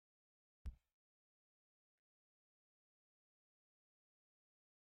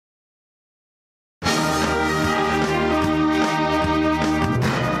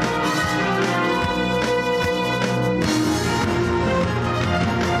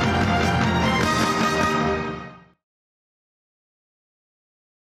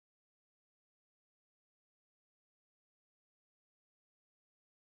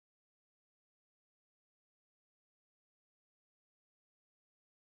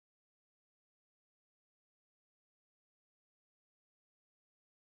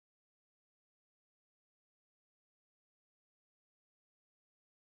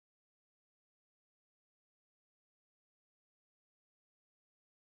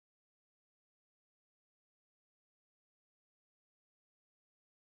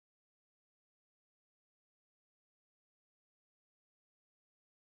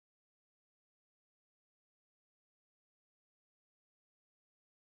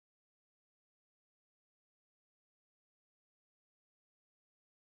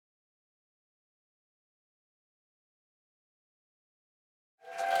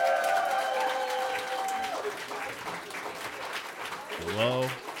Hello,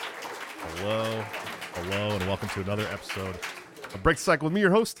 hello, hello, and welcome to another episode of Break the Cycle with me,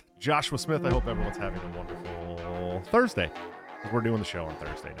 your host, Joshua Smith. I hope everyone's having a wonderful Thursday. We're doing the show on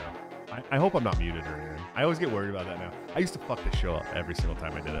Thursday now. I hope I'm not muted or anything. I always get worried about that now. I used to fuck this show up every single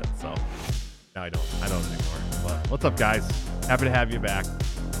time I did it, so now I don't anymore. But what's up, guys? Happy to have you back.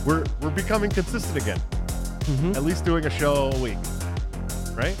 We're becoming consistent again. At least doing a show a week,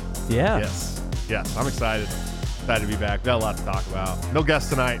 right? Yeah. Yes. I'm excited. Excited to be back. Got a lot to talk about. No guests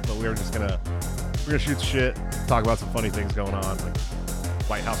tonight, but we're gonna shoot the shit, talk about some funny things going on, like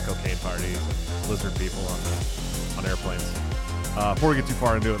White House cocaine parties and lizard people on airplanes. Before we get too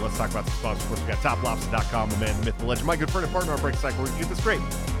far into it, let's talk about the sponsors. Of course, we got TopLobster.com, the man, the myth, the legend, my good friend and partner on Break Cycle. Where you get this great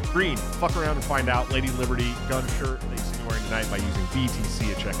green, fuck around and find out Lady Liberty gun shirt that you see me wearing tonight by using BTC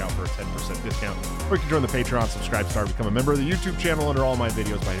at checkout for a 10% discount. Or you can join the Patreon, subscribe star, become a member of the YouTube channel under all my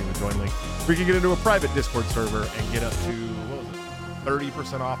videos by hitting the join link. Or you can get into a private Discord server and get up to,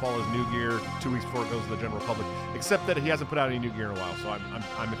 30% off all his new gear 2 weeks before it goes to the general public. Except that he hasn't put out any new gear in a while, so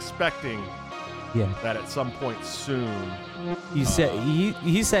I'm expecting that at some point soon. He said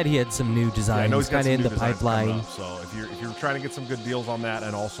he had some new designs. I know he's kind of in the pipeline. Up, so if you're trying to get some good deals on that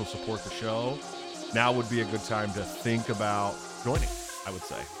and also support the show, now would be a good time to think about joining, I would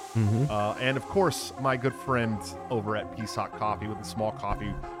say. And of course, my good friend over at Peace Hawk Coffee with the small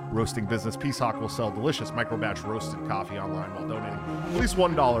coffee roasting business. Peace Hawk will sell delicious micro batch roasted coffee online while donating at least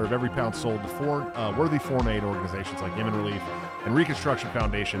 $1 of every pound sold to worthy foreign aid organizations like Yemen Relief and Reconstruction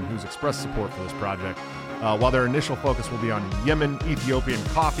Foundation, who's expressed support for this project. While their initial focus will be on Yemen, Ethiopian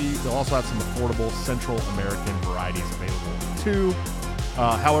coffee, they'll also have some affordable Central American varieties available too.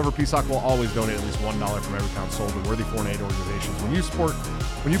 However, Peace Hawk will always donate at least $1 from every pound sold to worthy foreign aid organizations.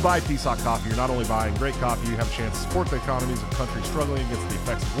 When you buy Peace Hawk coffee, you're not only buying great coffee, you have a chance to support the economies of countries struggling against the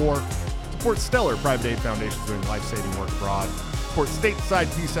effects of war, support stellar private aid foundations doing life-saving work abroad, support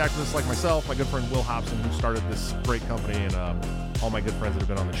stateside peace activists like myself, my good friend Will Hobson, who started this great company, and all my good friends that have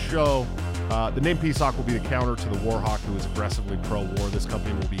been on the show. The name Peace Hawk will be the counter to the War Hawk, who is aggressively pro-war. This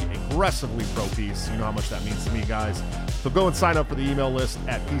company will be aggressively pro-peace. You know how much that means to me, guys. So go and sign up for the email list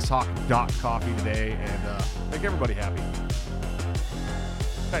at peacehawk.coffee today and make everybody happy.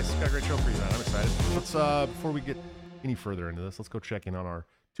 Nice. Got a great show for you tonight. I'm excited. Let's before we get any further into this, let's go check in on our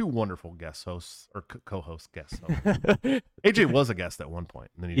two wonderful guest hosts, or co-host guests. AJ was a guest at one point.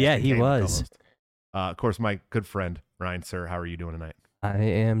 And then he was. Of course, my good friend, Ryan, sir, how are you doing tonight? I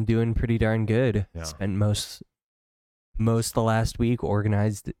am doing pretty darn good. Yeah. Spent most of the last week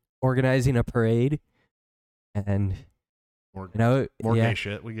organizing a parade, and More yeah. gay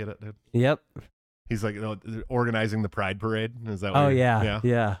shit. We get it, dude. Yep. He's like, organizing the Pride Parade. Is that what? Oh yeah.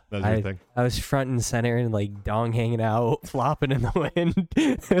 That's your thing. I was front and center and like dong hanging out, flopping in the wind.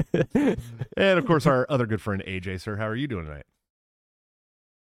 And of course, our other good friend AJ, sir, how are you doing tonight?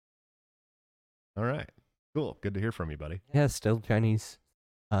 All right. Cool. Good to hear from you, buddy. Yeah, still Chinese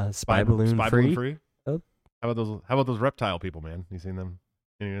spy balloon free. Oh. How about those reptile people, man? You seen them?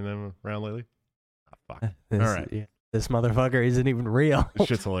 Any of them around lately? Oh, fuck. All right. Yeah, this motherfucker isn't even real. This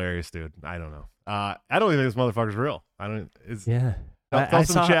shit's hilarious, dude. I don't know. I don't even think this motherfucker's real. I don't. Yeah. Tell us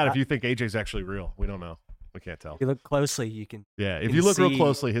in the chat if you think AJ's actually real. We don't know. We can't tell. If you look closely, you can. Yeah, if you look real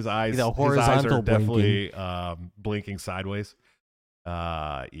closely, his eyes are definitely blinking sideways.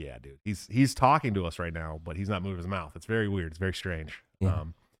 Yeah, dude. He's talking to us right now, but he's not moving his mouth. It's very weird. It's very strange. Yeah.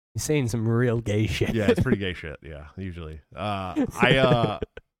 He's saying some real gay shit. Yeah, it's pretty gay shit. Yeah, usually.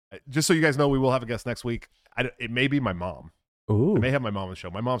 Just so you guys know, we will have a guest next week. It may be my mom. Ooh. I may have my mom on the show.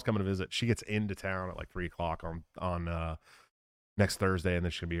 My mom's coming to visit. She gets into town at like 3:00 on next Thursday, and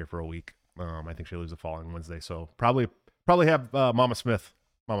then she'll be here for a week. I think she leaves the following Wednesday. So probably have Mama Smith,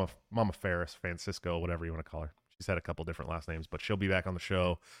 Mama Ferris, Francisco, whatever you want to call her. She's had a couple different last names, but she'll be back on the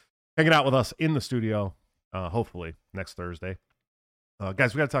show, hanging out with us in the studio, hopefully next Thursday.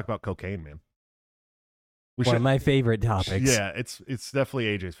 Guys, we got to talk about cocaine, man. One of my favorite topics. Yeah, it's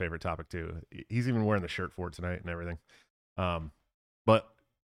definitely AJ's favorite topic too. He's even wearing the shirt for it tonight and everything. But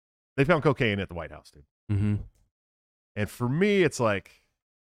they found cocaine at the White House, dude. Mm-hmm. And for me, it's like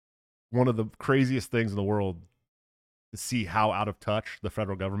one of the craziest things in the world to see how out of touch the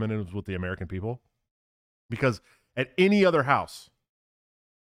federal government is with the American people. Because at any other house,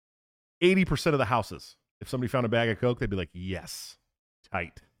 80% of the houses, if somebody found a bag of coke, they'd be like, yes,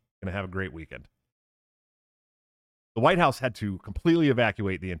 tight. Gonna have a great weekend. The White House had to completely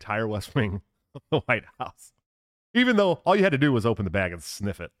evacuate the entire West Wing of the White House. Even though all you had to do was open the bag and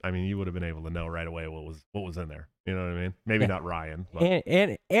sniff it. I mean, you would have been able to know right away what was in there. You know what I mean? Maybe not Ryan. But.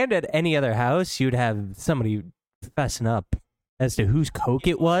 And at any other house, you'd have somebody fessing up as to whose coke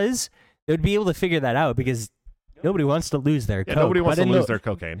it was. They would be able to figure that out because Nobody wants to lose their coke. Nobody wants But to lose their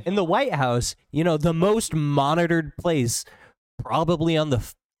cocaine. In the White House, the most monitored place probably on the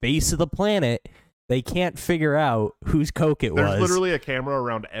face of the planet, they can't figure out whose coke it was. There's literally a camera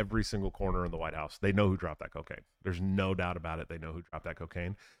around every single corner in the White House. They know who dropped that cocaine. There's no doubt about it. They know who dropped that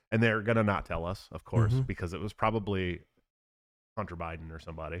cocaine. And they're going to not tell us, of course, because it was probably Hunter Biden or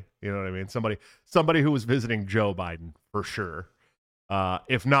somebody. You know what I mean? Somebody who was visiting Joe Biden, for sure.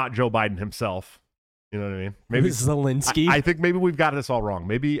 If not Joe Biden himself. You know what I mean? Maybe Zelensky. I think maybe we've got this all wrong.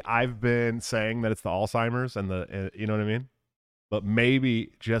 Maybe I've been saying that it's the Alzheimer's and you know what I mean? But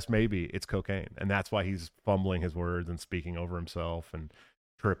maybe, just maybe, it's cocaine. And that's why he's fumbling his words and speaking over himself and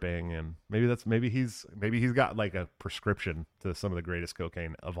tripping. And maybe he's got like a prescription to some of the greatest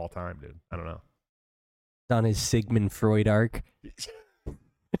cocaine of all time, dude. I don't know. On his Sigmund Freud arc.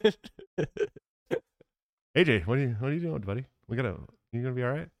 AJ, what are you doing, buddy? You gonna be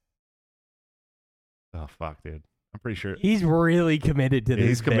all right? Oh fuck, dude. I'm pretty sure he's really committed to this.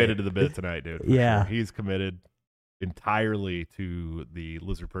 He's committed to the bit tonight, dude. Yeah. Sure. He's committed entirely to the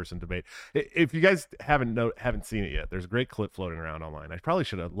lizard person debate. If you guys haven't seen it yet, there's a great clip floating around online. I probably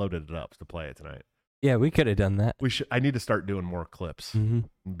should have loaded it up to play it tonight. Yeah, we could have done that. I need to start doing more clips, and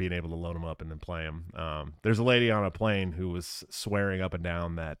being able to load them up and then play them. There's a lady on a plane who was swearing up and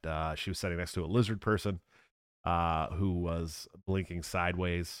down that she was sitting next to a lizard person who was blinking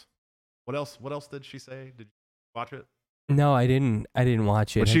sideways. What else did she say? Did you watch it? No, I didn't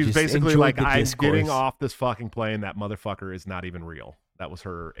watch it. But she's basically like, I'm discourse. getting off this fucking plane. That motherfucker is not even real. That was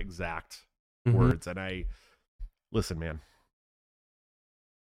her exact words. And listen, man.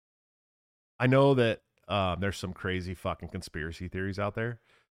 I know that there's some crazy fucking conspiracy theories out there,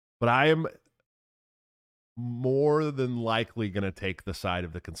 but I am more than likely going to take the side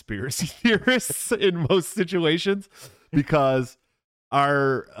of the conspiracy theorists in most situations, because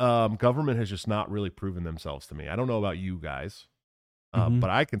our government has just not really proven themselves to me. I don't know about you guys,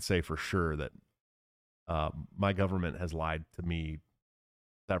 but I can say for sure that my government has lied to me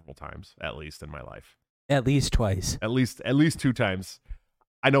several times, at least in my life. At least twice. At least 2 times.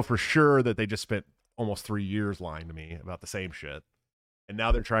 I know for sure that they just spent almost 3 years lying to me about the same shit. And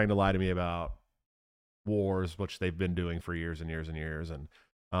now they're trying to lie to me about wars, which they've been doing for years and years and years. And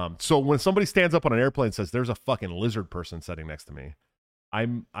so when somebody stands up on an airplane and says, there's a fucking lizard person sitting next to me,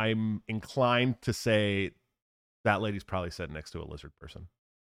 I'm inclined to say that lady's probably sitting next to a lizard person.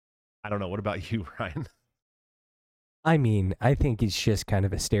 I don't know. What about you, Ryan? I mean, I think it's just kind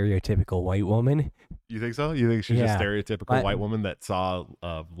of a stereotypical white woman. You think so? You think she's a stereotypical white woman that saw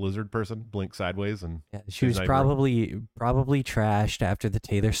a lizard person blink sideways? And she was probably trashed after the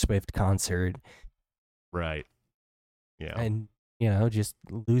Taylor Swift concert. Right. Yeah. And, just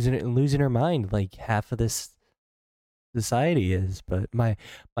losing her mind like half of this society is. But my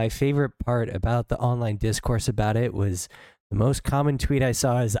favorite part about the online discourse about it was the most common tweet I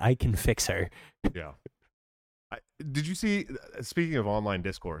saw is, I can fix her. Yeah. Did you see, speaking of online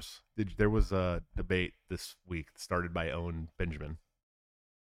discourse, there was a debate this week started by Owen Benjamin.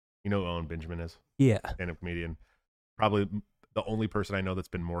 You know who Owen Benjamin is? Yeah. Stand-up comedian. Probably the only person I know that's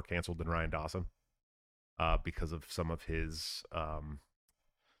been more canceled than Ryan Dawson because of some of his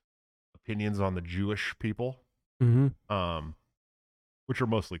opinions on the Jewish people, which are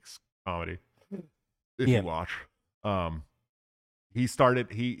mostly comedy, if you watch.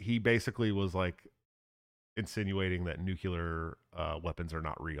 He basically was like, insinuating that nuclear weapons are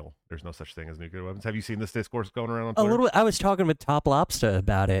not real. There's no such thing as nuclear weapons. Have you seen this discourse going around on Twitter? A little. I was talking with Top Lobster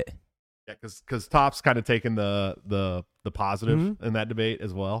about it. Yeah, because Top's kind of taken the positive in that debate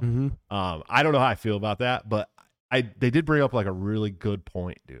as well. I don't know how I feel about that, but they did bring up like a really good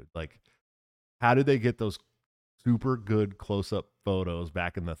point, dude. Like, how did they get those super good close-up photos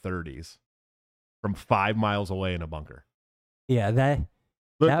back in the 30s from 5 miles away in a bunker? Yeah,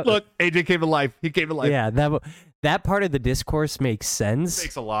 Look, AJ came to life. He came to life. Yeah, that part of the discourse makes sense. It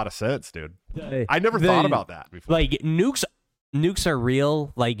makes a lot of sense, dude. I never thought about that before. Like, nukes are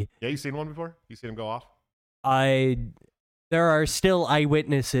real. Like, yeah, you seen one before? You seen them go off? There are still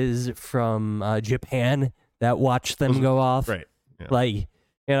eyewitnesses from Japan that watched them go off. Right. Yeah. Like,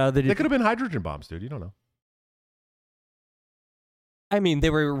 they could have been hydrogen bombs, dude. You don't know. I mean, they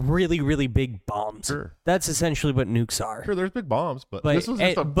were really, really big bombs. Sure. That's essentially what nukes are. Sure, there's big bombs, but this was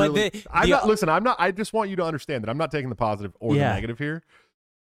just I'm not, I just want you to understand that I'm not taking the positive or the negative here.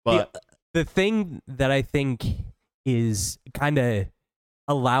 But the thing that I think is kind of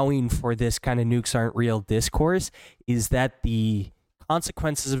allowing for this kind of nukes aren't real discourse is that the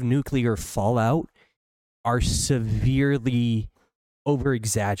consequences of nuclear fallout are severely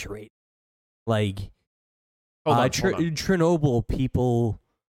over-exaggerated. Like, Chernobyl, people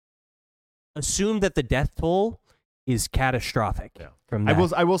assume that the death toll is catastrophic. Yeah. From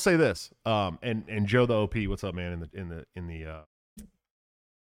that. I will say this. And Joe the OP, what's up, man? In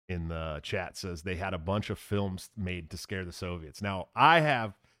the chat says they had a bunch of films made to scare the Soviets. Now I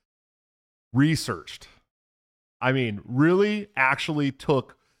have researched. I mean, really, actually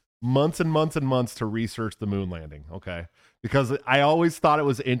took months and months and months to research the moon landing. Okay. Because I always thought it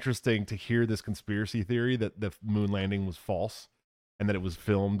was interesting to hear this conspiracy theory that the moon landing was false and that it was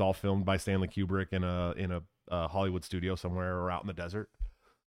all filmed by Stanley Kubrick in a Hollywood studio somewhere or out in the desert.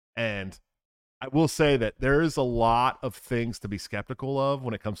 And I will say that there is a lot of things to be skeptical of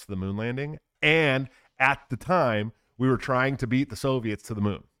when it comes to the moon landing. And at the time, we were trying to beat the Soviets to the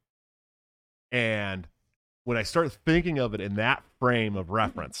moon. And when I start thinking of it in that frame of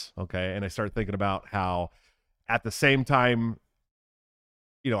reference, okay, and I start thinking about how at the same time,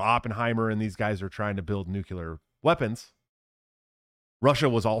 Oppenheimer and these guys are trying to build nuclear weapons, Russia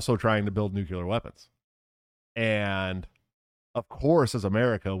was also trying to build nuclear weapons. And of course, as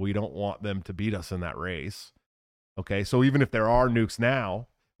America, we don't want them to beat us in that race. Okay, so even if there are nukes now,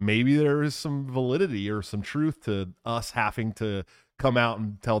 maybe there is some validity or some truth to us having to come out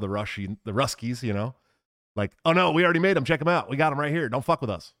and tell the Ruskies, like, oh no, we already made them. Check them out. We got them right here. Don't fuck with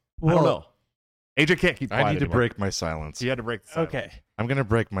us. I don't know. AJ can't keep quiet I need to anymore. break my silence. He had to break the silence. Okay. I'm going to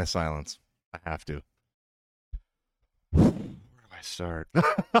break my silence. I have to. Where do I start?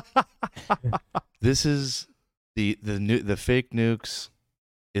 This is the fake nukes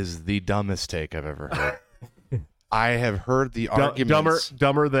is the dumbest take I've ever heard. I have heard the arguments.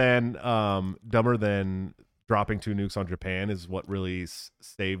 Dumber than dropping 2 nukes on Japan is what really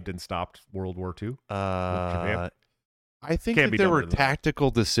saved and stopped World War II. I think Can't that be there dumber were than that.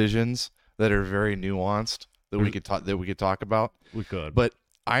 tactical decisions that are very nuanced that we could talk about. We could. But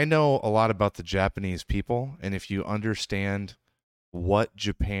I know a lot about the Japanese people, and if you understand what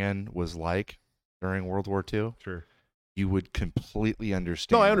Japan was like during World War II, sure, you would completely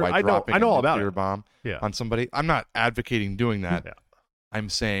understand why I dropping know all a about nuclear it. bomb Yeah. on somebody. I'm not advocating doing that. Yeah. I'm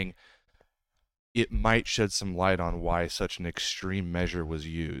saying it might shed some light on why such an extreme measure was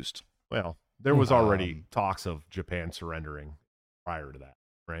used. Well, there was already talks of Japan surrendering prior to that,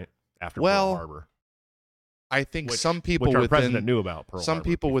 right? After Pearl Harbor. I think some people which our within president knew about Pearl some Harbor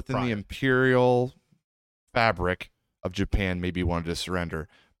people within prior. the imperial fabric of Japan maybe wanted to surrender,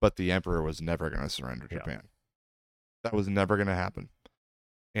 but the emperor was never going to surrender Japan. That was never going to happen.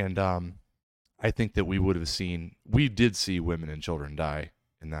 And I think that we did see women and children die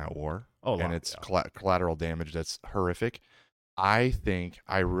in that war. And it's collateral damage that's horrific. I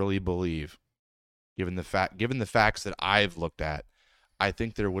really believe, given the facts that I've looked at, I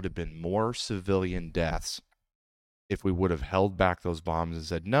think there would have been more civilian deaths if we would have held back those bombs and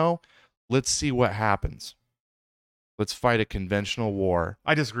said, no, let's see what happens. Let's fight a conventional war.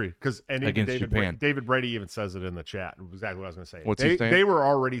 I disagree because against Japan. David Brady even says it in the chat. Exactly what I was going to say. What's he saying? They were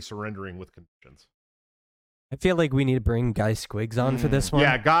already surrendering with conditions. I feel like we need to bring Guy Squiggs on for this one.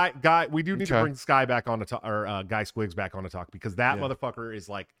 Yeah, Guy. We do need to bring Guy Squiggs back on to talk because that motherfucker is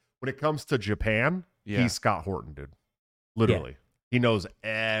like, when it comes to Japan, he's Scott Horton, dude. Literally, he knows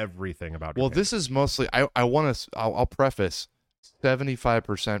everything about Japan. Well, this is mostly. I'll preface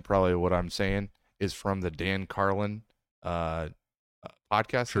 75% probably what I'm saying is from the Dan Carlin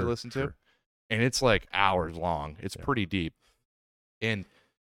podcast I listen to, and it's like hours long. It's pretty deep, and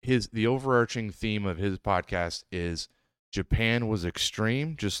the overarching theme of his podcast is Japan was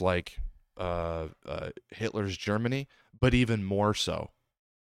extreme, just like Hitler's Germany, but even more so.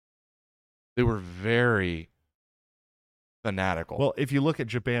 They were very fanatical. Well, if you look at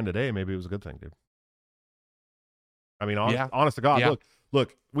Japan today, maybe it was a good thing, dude. I mean, honest to God,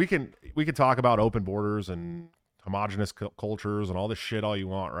 look, we can talk about open borders and homogenous cultures and all this shit all you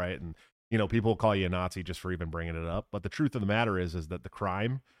want, right? And people call you a Nazi just for even bringing it up. But the truth of the matter is that the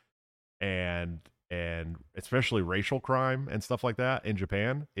crime and especially racial crime and stuff like that in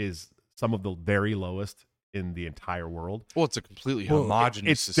Japan is some of the very lowest in the entire world. Well, it's a completely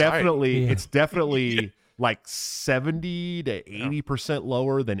homogenous society. It's definitely like 70 to 80%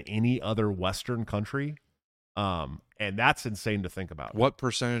 lower than any other Western country. And that's insane to think about. What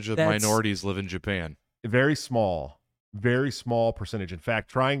percentage of minorities live in Japan? Very small percentage. In fact,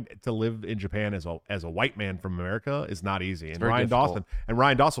 trying to live in Japan as a white man from America is not easy. And Ryan Dawson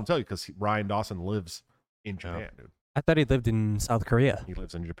will tell you because Ryan Dawson lives in Japan, dude. I thought he lived in South Korea. He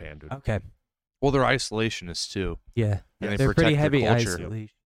lives in Japan, dude. Okay. Well, they're isolationists too. Yeah, and they're pretty heavy culture.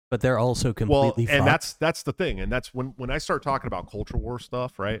 isolation, but they're also completely. And that's the thing, and that's when I start talking about culture war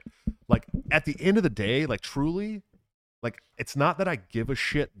stuff, right? Like at the end of the day, like truly. Like, it's not that I give a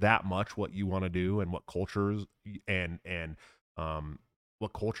shit that much what you want to do and what cultures and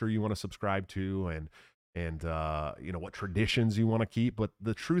what culture you want to subscribe to and and what traditions you want to keep. But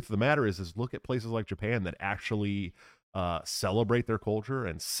the truth of the matter is look at places like Japan that actually celebrate their culture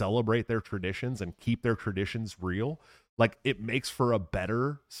and celebrate their traditions and keep their traditions real. Like, it makes for a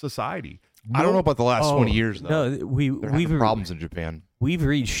better society. I don't know about the last 20 years, though. No, we've problems in Japan. We've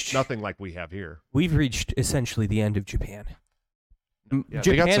reached nothing like we have here. We've reached essentially the end of Japan. Yeah,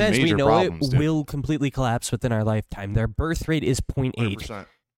 Japan, as we know problems, it, will completely collapse within our lifetime. Their birth rate is 0.8. 100%.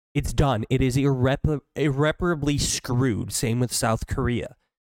 It's done. It is irreparably screwed. Same with South Korea.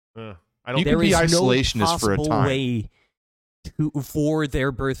 I don't. You can be isolationist no for a possible time. way for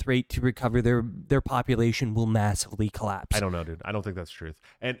their birth rate to recover. Their population will massively collapse. I don't know, dude. I don't think that's truth.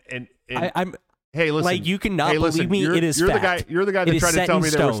 And I'm. Hey, listen. Like, you cannot listen, believe me. It is you're fact. You're the guy It that is tried to set tell in me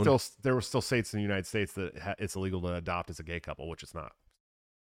stone. there were still states in the United States that it's illegal to adopt as a gay couple, which it's not.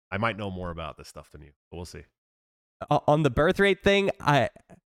 I might know more about this stuff than you, but we'll see. On the birth rate thing, I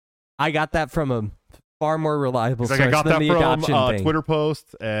got that from a far more reliable source I got than that the from adoption thing. Twitter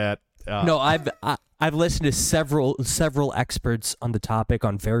post at. No, I've listened to several experts on the topic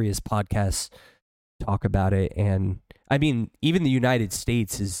on various podcasts talk about it, and I mean, even the United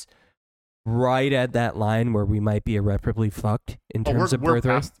States is right at that line where we might be irreparably fucked in terms of birth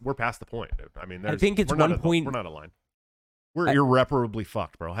rate. We're past the point, dude. I mean, I think it's we're not 1 point. We're not a line. We're irreparably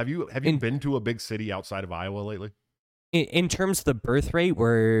fucked, bro. Have you been to a big city outside of Iowa lately? In terms of the birth rate,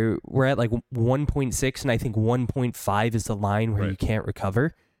 we're at like 1.6, and I think 1.5 is the line where you can't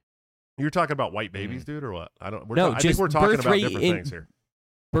recover. You're talking about white babies, dude, or what? I think we're talking birth about rate different things here.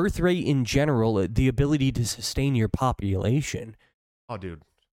 Birth rate in general, the ability to sustain your population. Oh, dude.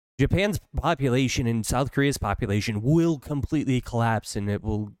 Japan's population and South Korea's population will completely collapse, and it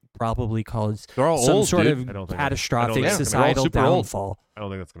will probably cause some sort of catastrophic societal downfall. I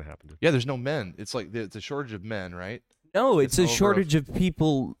don't think that's going to happen, dude. Yeah, there's no men. It's like it's a shortage of men, right? No, it's a shortage of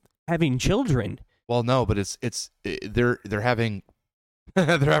people having children. Well, no, but they're having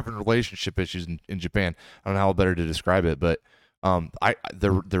they're having relationship issues in Japan. I don't know how better to describe it, but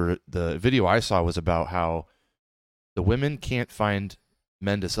the video I saw was about how the women can't find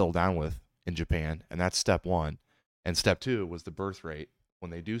men to settle down with in Japan, and that's step one. And step two was the birth rate.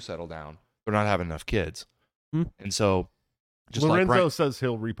 When they do settle down, they're not having enough kids. And so just Lorenzo says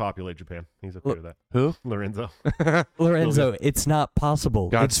he'll repopulate Japan. He's okay with that. Who? Lorenzo. Lorenzo, it's not possible.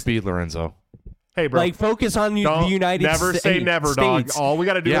 Godspeed, Lorenzo. Hey, bro. Like, focus on the United States. Never say never, dog. All we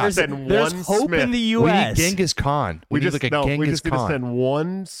got to do is send there's one hope Smith. in the U.S. We need Genghis Khan. We just need to send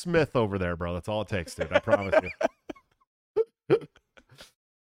one Smith over there, bro. That's all it takes, dude. I promise you.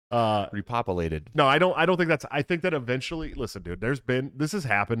 Repopulated. No, I don't think that's. I think that eventually, listen, dude. This has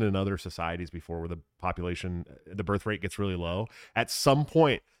happened in other societies before, where the birth rate gets really low. At some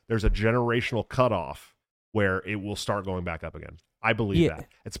point, there's a generational cutoff where it will start going back up again. I believe that,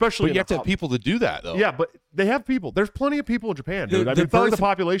 especially. But you have to have people to do that, though. Yeah, but they have people. There's plenty of people in Japan, dude. The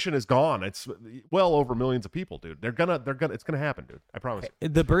population is gone. It's well over millions of people, dude. It's gonna happen, dude. I promise you.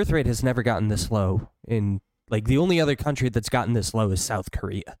 The birth rate has never gotten this low in. Like, the only other country that's gotten this low is South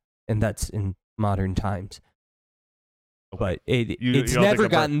Korea, and that's in modern times. But it's never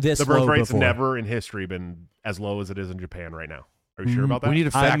gotten this low before. The birth rate's never in history been as low as it is in Japan right now. Are you sure about that? We need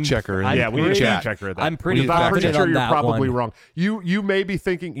a fact checker. Yeah, we need a fact checker at that. I'm pretty sure confident you're probably wrong. You may be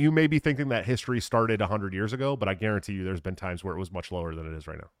thinking that history started 100 years ago, but I guarantee you there's been times where it was much lower than it is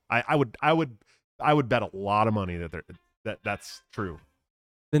right now. I would bet a lot of money that's true.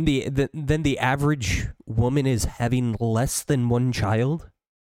 Then the average woman is having less than one child.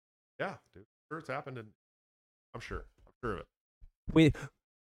 Yeah, dude. Sure, it's happened, and I'm sure of it. With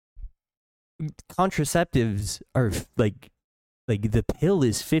contraceptives are like the pill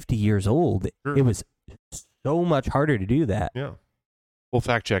is 50 years old. Sure. It was so much harder to do that. Yeah. We'll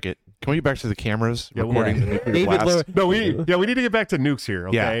fact check it. Can we get back to the cameras recording the nuclear David blast? we need to get back to nukes here.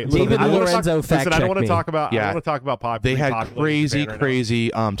 Okay, Yeah. David Lorenzo, fact check I don't want me. to talk about. Yeah. I want to talk about They had crazy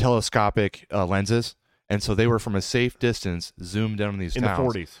telescopic lenses, and so they were from a safe distance zoomed in on these in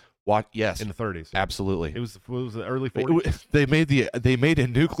towns. the 40s. Yes, in the 30s. Absolutely. It was the early 40s. They made a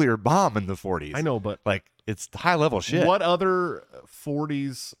nuclear bomb in the 40s. I know, but like it's high level shit. What other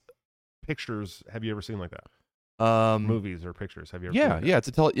 40s pictures have you ever seen like that? Movies or pictures have you ever? seen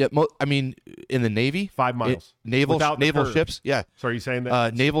Yeah. I mean, in the Navy, 5 miles. Naval ships. Yeah. So are you saying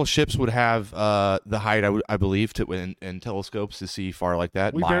that naval ships would have the height I believe and telescopes to see far like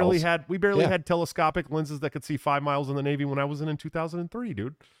that? We miles. barely had telescopic lenses that could see 5 miles in the Navy when I was in 2003,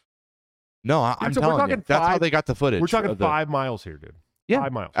 dude. No, I'm telling you, that's how they got the footage. We're talking 5 miles here, dude. Yeah,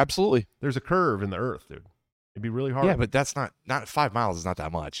 5 miles. Absolutely. There's a curve in the Earth, dude. It'd be really hard. Yeah, but that's not 5 miles is not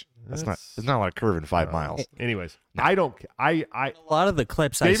that much. There's not a lot of curve in 5 miles. Anyways, No. I A lot of the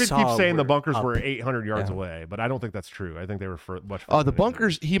clips I David saw keeps saying the were bunkers up. were 800 yards Yeah. away, but I don't think that's true. I think they were much. The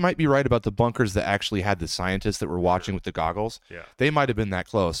bunkers, he might be right about the bunkers that actually had the scientists that were watching with the goggles. Yeah. They might have been that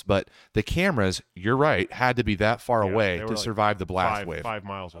close, but the cameras, you're right, had to be that far Yeah, away they were to like survive the blast 5 wave. 5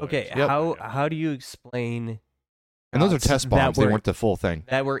 miles away. Okay, Yep. how do you explain And those are shots test that bombs. They were- weren't the full thing.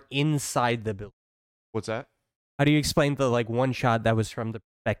 that were inside the building? What's that? How do you explain the one shot that was from the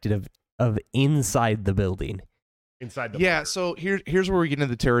perspective of inside the building? inside the Yeah, bunker. so here's where we get into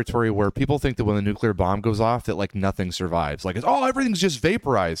the territory where people think that when the nuclear bomb goes off that like nothing survives. Like everything's just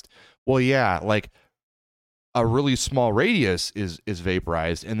vaporized. Well, yeah, like a really small radius is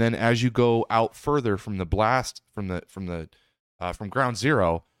vaporized, and then as you go out further from the blast from ground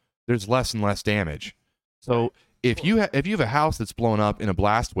zero, there's less and less damage. So if you have a house that's blown up in a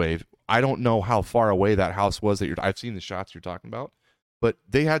blast wave, I don't know how far away that house was I've seen the shots you're talking about, but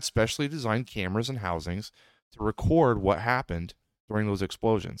they had specially designed cameras and housings to record what happened during those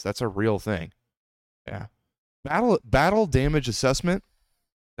explosions. That's a real thing. Yeah. Battle damage assessment.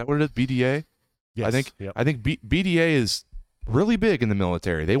 Is that what it is? BDA? Yes. I think Yep. BDA is really big in the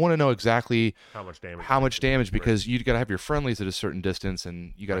military. They want to know exactly how much damage. how much damage Right. because you got to have your friendlies at a certain distance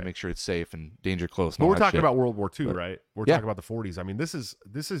and you got to Right. make sure it's safe and danger close. But and all we're that talking shit. about World War II, But- right? We're Yeah. talking about the 40s. I mean, this is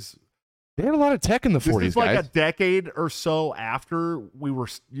They had a lot of tech in the 40s, this is like guys. a decade or so after we were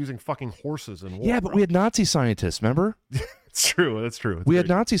using fucking horses in war. Yeah, but bro. we had Nazi scientists, remember? It's true. That's true. It's We had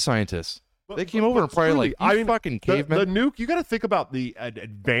true. Nazi scientists. But- They came but- over but and probably truly, like, you I mean, fucking the cavemen. nuke. You got to think about the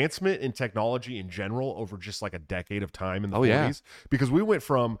advancement in technology in general over just like a decade of time in the 40s. Yeah. Because we went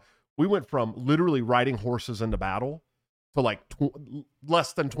from literally riding horses into battle to like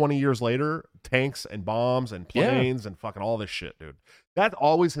less than 20 years later, tanks and bombs and Yeah. planes and fucking all this shit, dude. That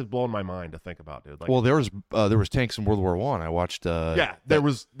always has blown my mind to think about, dude. Like, Well, there was tanks in World War One. I watched. yeah,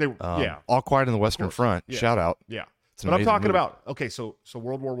 yeah, All Quiet on the Western course. Front. Yeah. Shout out. yeah. It's an But I'm amazing talking movie. about so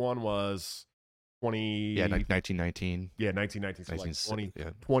World War One was 20. Yeah, 1919. Yeah, 1919. So like 1960, 20,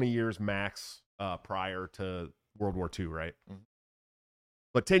 yeah. 20 years max prior to World War II, right? Mhm.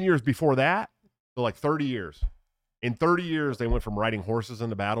 But 10 years before that, so like 30 years. In 30 years, they went from riding horses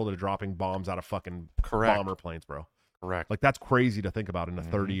into battle to dropping bombs out of fucking Correct. bomber planes, bro. Correct. Like that's crazy to think about in a Mhm.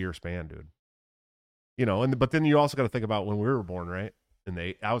 30-year span, dude. You know, but then you also got to think about when we were born, right?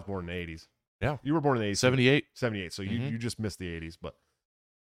 I was born in the 80s. Yeah. You were born in the 80s. 78. 78. So Mhm. you just missed the 80s, but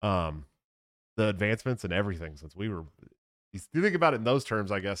the advancements and everything since we were, you think about it in those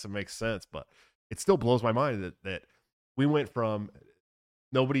terms, I guess it makes sense, but it still blows my mind that we went from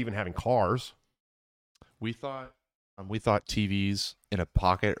nobody even having cars. We thought TVs in a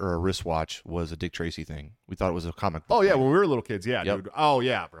pocket or a wristwatch was a Dick Tracy thing. We thought it was a comic book Oh yeah, thing. when we were little kids, yeah, Yep. dude. Oh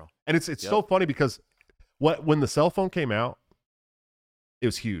yeah, bro. And it's so Yep. funny because when the cell phone came out, it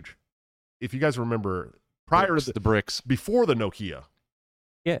was huge. If you guys remember, prior Bricks, to the bricks. before the Nokia,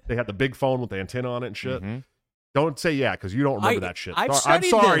 Yeah. they had the big phone with the antenna on it and shit. Mhm. Don't say yeah because you don't remember that shit. I've I'm studied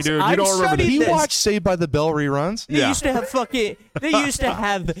sorry, this. dude. You I've don't remember studied this. He this. watched Saved by the Bell reruns. They used to have they used to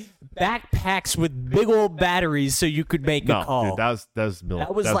have backpacks with big old batteries so you could make a No, call. dude, that was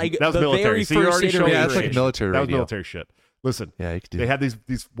That was like that was the military. very See, you first already showed me Yeah, iteration. it's like shit. military That was radio. military shit. Listen, Yeah, you could do they that. had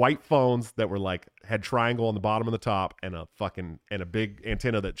these white phones that were like had triangle on the bottom and the top and a big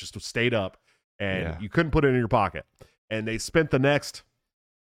antenna that just stayed up and Yeah. you couldn't put it in your pocket. And they spent the next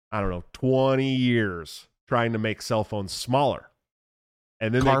 20 years trying to make cell phones smaller.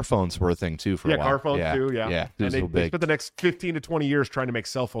 And then Car phones were a thing too for a while. car phones yeah. too, yeah. Yeah, it and was they so spent big. the next 15 to 20 years trying to make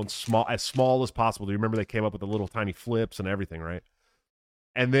cell phones as small as possible. Do you remember they came up with the little tiny flips and everything, right?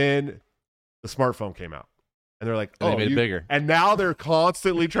 And then the smartphone came out. And they're like, And they oh, made it bigger. And now they're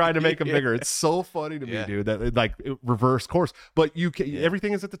constantly trying to make them Yeah. bigger. It's so funny to me, Yeah. dude, that it reverse course. But you can,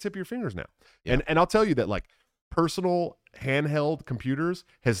 everything is at the tip of your fingers now. Yeah. And I'll tell you that like personal handheld computers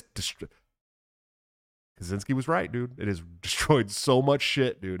has Kaczynski was right, dude. It has destroyed so much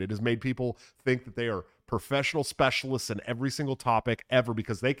shit, dude. It has made people think that they are professional specialists in every single topic ever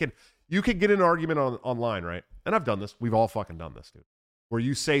because you can get an argument online, right? And I've done this. We've all fucking done this, dude. Where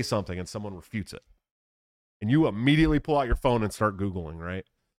you say something and someone refutes it. And you immediately pull out your phone and start Googling, right?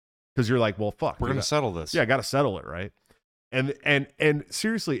 Because you're like, well, fuck. We're dude, gonna settle this. yeah, I got to settle it, right? And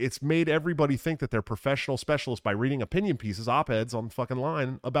seriously, it's made everybody think that they're professional specialists by reading opinion pieces, op-eds on fucking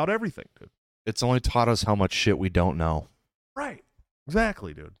line about everything, dude. It's only taught us how much shit we don't know. Right.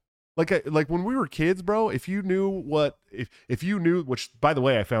 Exactly, dude. Like when we were kids, bro, if you knew, which by the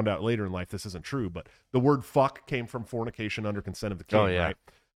way, I found out later in life this isn't true, but the word fuck came from fornication under consent of the king, Oh, yeah. right?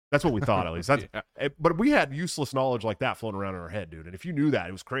 That's what we thought, at least. That's Yeah. But we had useless knowledge like that floating around in our head, dude. And if you knew that,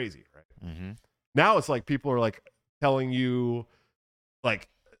 it was crazy, right? Mm-hmm. Now it's like people are like telling you, like,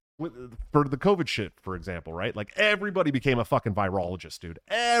 for the COVID shit, for example, right? Like everybody became a fucking virologist, dude.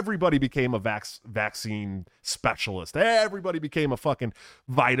 Everybody became a vaccine specialist. Everybody became a fucking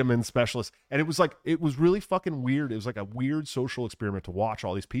vitamin specialist. And it was really fucking weird. It was like a weird social experiment to watch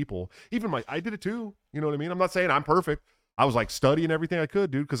all these people. Even I did it too. You know what I mean? I'm not saying I'm perfect. I was like studying everything I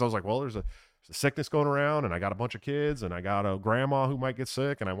could, dude, because I was like, well, there's a sickness going around, and I got a bunch of kids, and I got a grandma who might get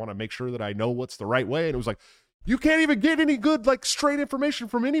sick, and I want to make sure that I know what's the right way. And it was like, you can't even get any good, like, straight information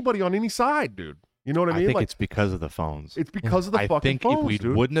from anybody on any side, dude. You know what I mean? I think like, it's because of the phones. It's because of the fucking phones, if we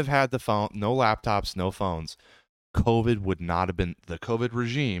dude. wouldn't have had the phone, no laptops, no phones, COVID would not have been, the COVID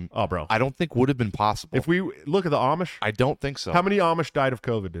regime, Oh, bro. I don't think would have been possible. If we look at the Amish, I don't think so. how many Amish died of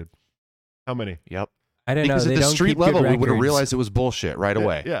COVID, dude? How many? Yep. I don't Because know. at They the don't street keep good level, we would have records. realized it was bullshit right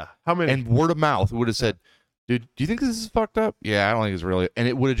away. Yeah. How many? And word of mouth, we would have said, dude, do you think this is fucked up? Yeah, I don't think it's really. And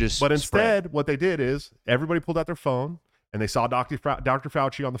it would have just But spread. instead, what they did is everybody pulled out their phone and they saw Dr.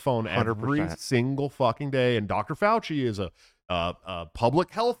 Fauci on the phone every 100%. single fucking day. And Dr. Fauci is a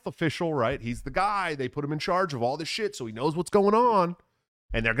public health official, right? He's the guy. They put him in charge of all this shit, so he knows what's going on.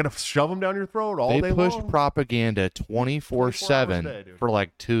 And they're gonna shove him down your throat all They day pushed long. propaganda 24 hours a 24/7 day, dude. for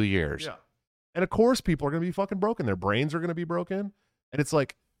like 2 years. Yeah. And of course, people are gonna be fucking broken. Their brains are gonna be broken. And it's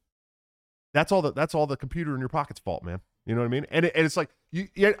like, that's all the computer in your pocket's fault, man. You know what I mean? And it's like,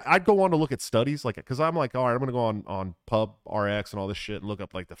 I'd go on to look at studies, like, because I'm like, all right, I'm gonna go on PubRx and all this shit and look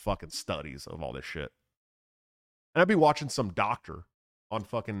up like the fucking studies of all this shit. And I'd be watching some doctor on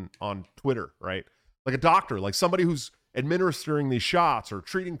Twitter, right? Like a doctor, like somebody who's administering these shots or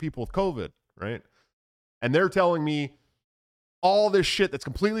treating people with COVID, right? And they're telling me all this shit that's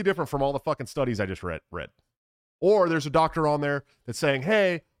completely different from all the fucking studies I just read. Or there's a doctor on there that's saying,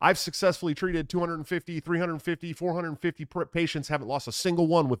 hey, I've successfully treated 250, 350, 450 patients, haven't lost a single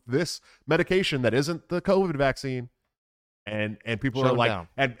one with this medication that isn't the COVID vaccine. And people Shut are him like, down.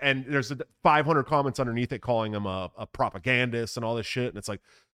 and there's 500 comments underneath it calling him a propagandist and all this shit. And it's like,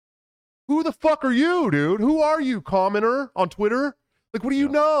 who the fuck are you, dude? Who are you, commenter on Twitter? Like, what do you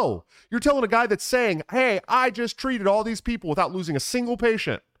know? You're telling a guy that's saying, hey, I just treated all these people without losing a single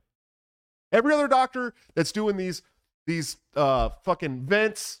patient. Every other doctor that's doing these fucking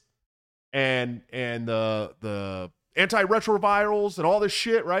vents and the antiretrovirals and all this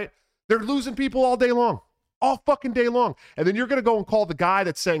shit, right? They're losing people all day long. All fucking day long. And then you're going to go and call the guy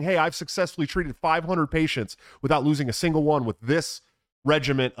that's saying, hey, I've successfully treated 500 patients without losing a single one with this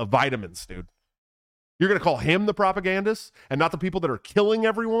regiment of vitamins, dude. You're going to call him the propagandist and not the people that are killing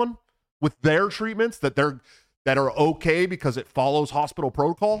everyone with their treatments that are okay because it follows hospital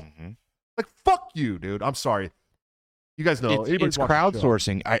protocol? Mm-hmm. Like, fuck you, dude. I'm sorry. You guys know. It's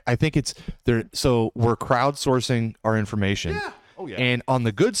crowdsourcing. I think it's there. So we're crowdsourcing our information. Yeah. Oh, yeah. And on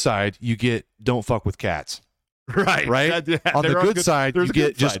the good side, you get don't fuck with cats. Right. Right? On the good side, you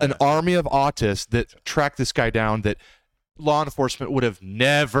get just an army of autists that track this guy down that law enforcement would have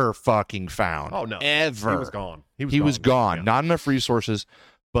never fucking found. Oh, no. Ever. He was gone. He was gone. Yeah. Not enough resources,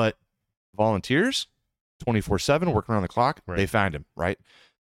 but volunteers 24/7 working around the clock. Right. They found him, right?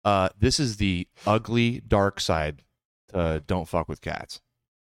 This is the ugly dark side to don't fuck with cats.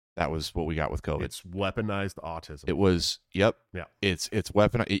 That was what we got with COVID. It's weaponized autism. It was, yep. Yeah. It's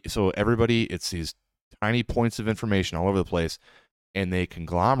weaponized. So everybody, it's these tiny points of information all over the place, and they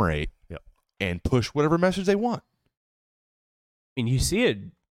conglomerate Yep. and push whatever message they want. I mean, you see it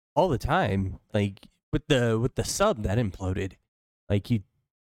all the time, like with the sub that imploded. Like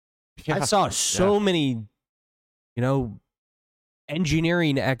I saw so many,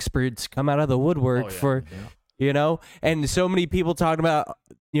 engineering experts come out of the woodwork for, and so many people talking about,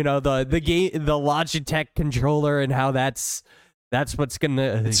 the Logitech controller and how that's what's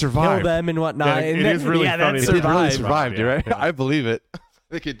gonna kill survived. them and whatnot. Yeah, and it is really funny. That It It did really survived. survive, Yeah, right? yeah. I believe it. I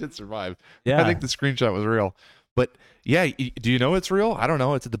think it did survive. Yeah. I think the screenshot was real. But yeah, do you know it's real? I don't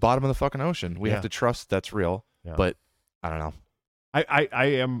know. It's at the bottom of the fucking ocean. We Yeah. have to trust that's real. Yeah. But I don't know. I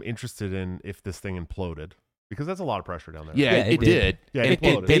am interested in if this thing imploded because that's a lot of pressure down there. Yeah, Yeah, it it did. did. Yeah, And it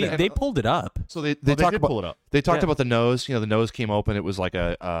imploded. They pulled it up. So they They talked did about pull it up. they talked Yeah. about the nose. The nose came open. It was like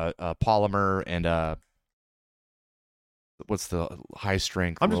a polymer and what's the high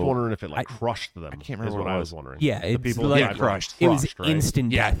strength? I'm just low- wondering if it I crushed them. I can't remember is what what it I was. was wondering. Yeah, The it's people like that were crushed. It was right?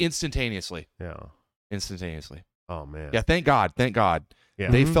 instant. Yeah, death. instantaneously. Yeah. Instantaneously. Oh man. Yeah, thank God. Thank God. Yeah.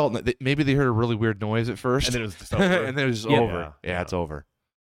 They Mhm. felt maybe they heard a really weird noise at first, And then it was just over. and then it was Yeah. over. Yeah. Yeah, it's over.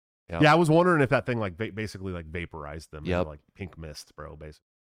 Yep. Yeah, I was wondering if that thing like basically like vaporized them. Yep. Into, like pink mist, bro. Basically,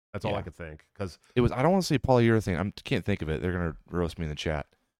 that's all I Yeah. could think. Because It was. I don't want to say polyurethane. I can't think of it. They're gonna roast me in the chat.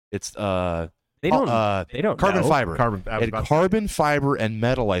 It's They don't. They don't carbon know. fiber. Carbon. It had carbon fiber and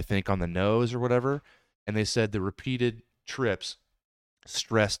metal, I think, on the nose or whatever. And they said the repeated trips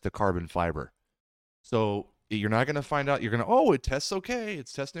stressed the carbon fiber. So you're not going to find out. You're going to, oh, it tests okay.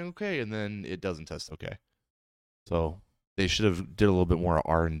 It's testing okay. And then it doesn't test okay. So they should have did a little bit more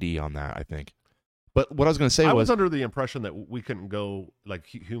R&D on that, I think. But what I was going to say I was was under the impression that we couldn't go, like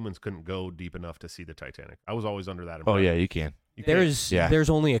humans couldn't go deep enough to see the Titanic. I was always under that impression. oh, yeah, you can. You can't- There's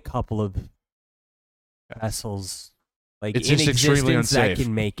only a couple of vessels like It's in just extremely existence that unsafe.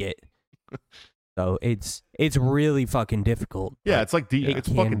 can make it. So it's really fucking difficult. yeah, but it's like deep. it It's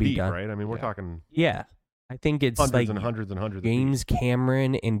can fucking be deep, done. right? I mean, we're Yeah. talking Yeah, I think it's hundreds like and hundreds and hundreds. of feet. James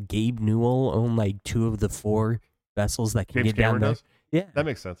Cameron and Gabe Newell own like 2 of the 4 vessels that can James get down Cameron there. does. Yeah, That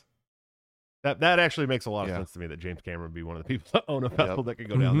makes sense. That actually makes a lot of Yeah. sense to me. That James Cameron would be one of the people that own a vessel that could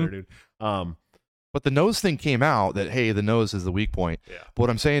go down Mhm. there, dude. But the nose thing came out that, hey, the nose is the weak point. Yeah. But what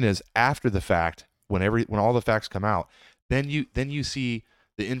I'm saying is after the fact, when all the facts come out, then you see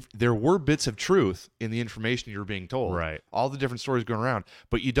there were bits of truth in the information you're being told. Right. All the different stories going around,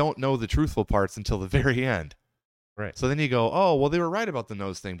 but you don't know the truthful parts until the very end. Right. So then you go, oh, well, they were right about the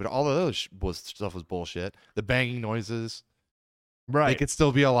nose thing, but all of those stuff was bullshit. The banging noises, they Right. could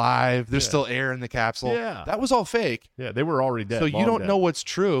still be alive. There's Yeah. still air in the capsule. Yeah. That was all fake. Yeah, they were already dead. So you long don't dead. know what's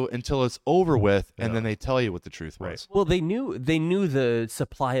true until it's over with, and Yeah. then they tell you what the truth Right. was. well, they knew the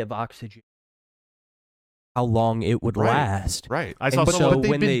supply of oxygen, how long it would Right. last. Right. I saw And But, someone. so but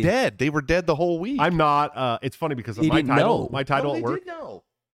they've when been they- dead. They were dead the whole week. I'm not. It's funny because They my didn't title, know. my title no, at they work, did know.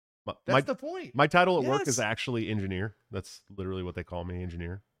 my, That's the point. my title at work is Yes. actually engineer. That's literally what they call me,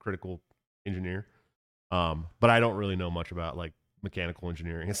 engineer, critical engineer. But I don't really know much about like mechanical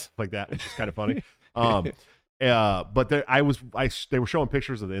engineering and stuff like that, which is kind of funny. But they were showing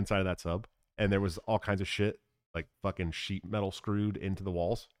pictures of the inside of that sub, and there was all kinds of shit like fucking sheet metal screwed into the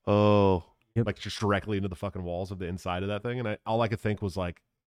walls, Oh, like just directly into the fucking walls of the inside of that thing. And all I could think was like,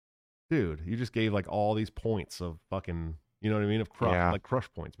 dude, you just gave like all these points of fucking, you know what I mean, of Yeah. like crush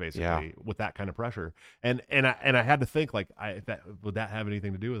points basically Yeah. with that kind of pressure. And I had to think like, would that have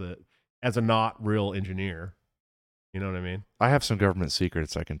anything to do with it as a not real engineer? You know what I mean? I have some government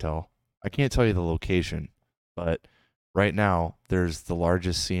secrets I can tell. I can't tell you the location, but right now there's the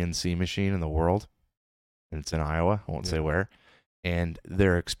largest CNC machine in the world, and it's in Iowa. I won't say Yeah. where. And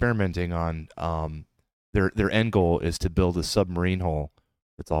they're experimenting on their end goal is to build a submarine hull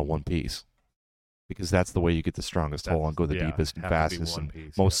that's all one piece, because that's the way you get the strongest hull and go the deepest and have to be fastest one and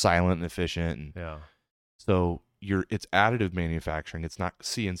piece, most silent and efficient. And yeah. so it's additive manufacturing. It's not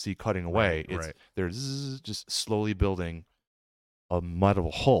CNC cutting away. Right, It's right. they're just slowly building a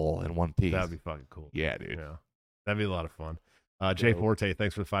metal hull in one piece. That'd be fucking cool. Yeah, dude. Yeah. That'd be a lot of fun. Jay Dope. Forte,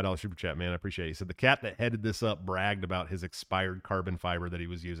 thanks for the $5 super chat, man. I appreciate it. He said the cat that headed this up bragged about his expired carbon fiber that he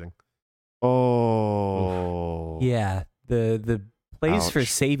was using. Oh, Yeah, the place for Ouch.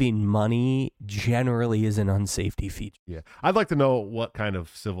 saving money generally is an unsafety feature. Yeah. I'd like to know what kind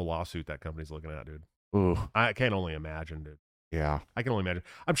of civil lawsuit that company's looking at, dude. Ooh, I can only imagine, dude. yeah. I can only imagine.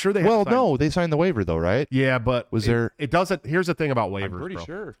 I'm sure they have Well, signed- no, they signed the waiver though, right? Yeah, but Was there- it doesn't. Here's the thing about waivers, I'm pretty bro.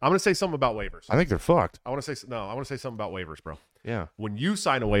 sure. I'm going to say something about waivers. I think they're fucked. I want to say something about waivers, bro. Yeah. When you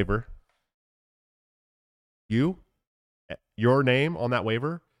sign a waiver, your name on that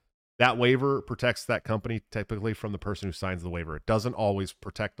waiver protects that company typically from the person who signs the waiver. It doesn't always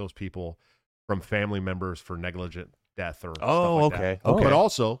protect those people from family members for negligent death or Oh, stuff like okay. that. Okay. But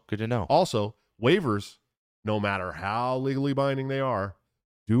also, Good to know. waivers, no matter how legally binding they are,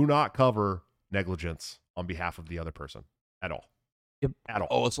 do not cover negligence on behalf of the other person at all. Yep. At all.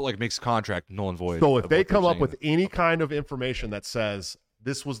 Oh, it's like makes contract null and void. So if of they what they're come up saying. with any kind of information that says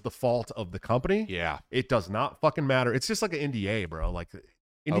this was the fault of the company, yeah, it does not fucking matter. It's just like an NDA, bro. Like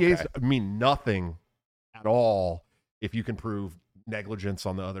NDAs mean nothing at all if you can prove negligence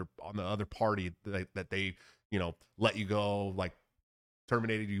on the other party that they let you go, like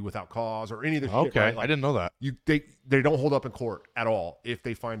terminated you without cause or any of the shit. okay. Right? I Like, didn't know that. they don't hold up in court at all if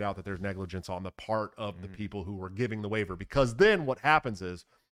they find out that there's negligence on the part of the Mhm. people who were giving the waiver, because then what happens is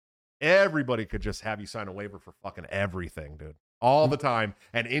everybody could just have you sign a waiver for fucking everything, dude, all the time.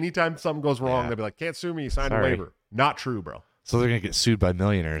 And anytime something goes wrong, Yeah. they'll be like, can't sue me, you signed Sorry. a waiver. Not true, bro. So they're gonna get sued by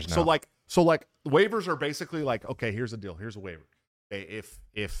millionaires now. So like waivers are basically like, okay, here's the deal, here's a waiver. Okay,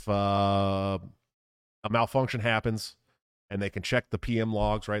 if a malfunction happens and they can check the PM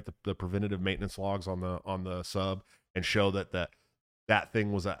logs, right, the preventative maintenance logs on the sub, and show that that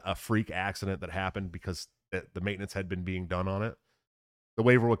thing was a freak accident that happened because the maintenance had been being done on it, the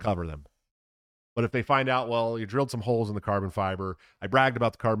waiver would cover them. But if they find out, well, you drilled some holes in the carbon fiber, I bragged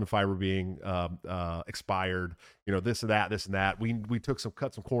about the carbon fiber being expired, this and that, we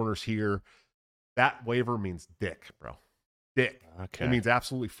cut some corners here, That waiver means dick, bro. Dick. Okay. It means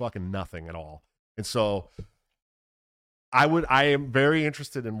absolutely fucking nothing at all. And so I am very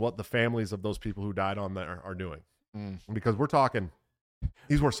interested in what the families of those people who died on there are doing. Because we're talking,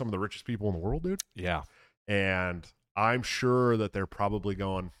 these were some of the richest people in the world, dude. Yeah. And I'm sure that they're probably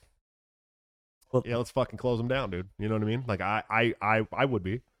going, Well, yeah, let's fucking close them down, dude. You know what I mean? Like I would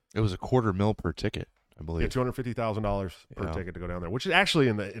be. It was $250,000 per ticket, I believe. Yeah, $250,000 per Yeah. ticket to go down there, which is actually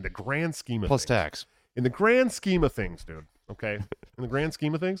in the grand scheme of Plus things. tax. In the grand scheme of things, dude. Okay, in the grand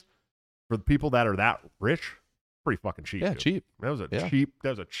scheme of things, for the people that are that rich, pretty fucking cheap. Yeah, dude. cheap. That was a Yeah. cheap.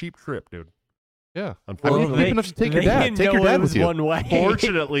 That was a cheap trip, dude. Yeah. Unfortunately, even if you take your they dad, didn't take your know dad it was with you. one way.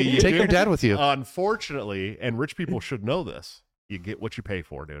 Fortunately, you Take your do. dad with you. Unfortunately, and rich people should know this. You get what you pay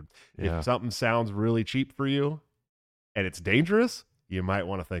for, dude. Yeah. If something sounds really cheap for you, and it's dangerous, you might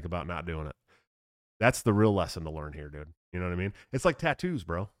want to think about not doing it. That's the real lesson to learn here, dude. You know what I mean? It's like tattoos,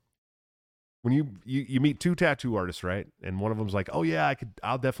 bro. When you meet two tattoo artists, right? And one of them's like, "Oh yeah,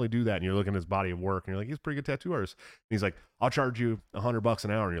 I'll definitely do that." And you're looking at his body of work, and you're like, "He's a pretty good tattoo artist." And he's like, "I'll charge you $100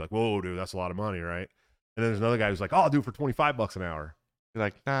 an hour." And you're like, "Whoa, dude, that's a lot of money, right?" And then there's another guy who's like, "Oh, I'll do it for $25 an hour." You're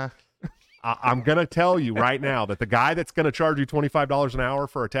like, nah. I'm gonna tell you right now that the guy that's gonna charge you $25 an hour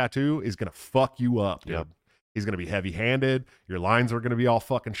for a tattoo is gonna fuck you up, dude. Yep. He's gonna be heavy-handed. Your lines are gonna be all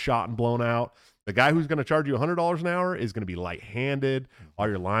fucking shot and blown out. The guy who's gonna charge you $100 an hour is gonna be light-handed. All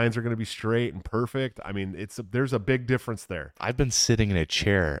your lines are gonna be straight and perfect. I mean, there's a big difference there. I've been sitting in a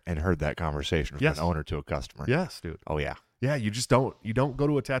chair and heard that conversation from Yes. an owner to a customer. Yes, dude. Oh, yeah. Yeah, you don't go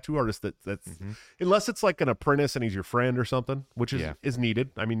to a tattoo artist that's unless it's like an apprentice and he's your friend or something, which is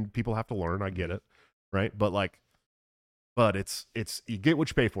needed. I mean, people have to learn. I get it, right? But it's you get what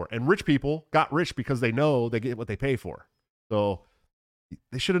you pay for. And rich people got rich because they know they get what they pay for. So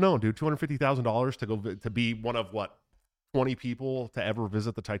they should have known, dude. $250,000 to go to be one of 20 people to ever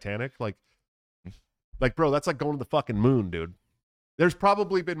visit the Titanic. Like, bro, that's like going to the fucking moon, dude. There's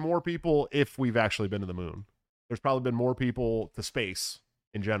probably been more people if we've actually been to the moon. There's probably been more people to space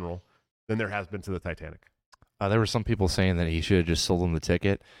in general than there has been to the Titanic. There were some people saying that he should have just sold them the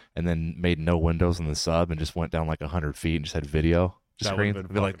ticket and then made no windows in the sub and just went down like 100 feet and just had video That screen. would've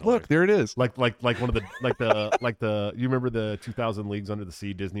been Be like, fucking look, there it is. Like one of the like the you remember the 2000 Leagues Under the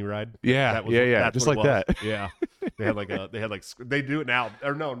Sea Disney ride? Yeah, That was- yeah, that's just what like it was. that. Yeah, they do it now.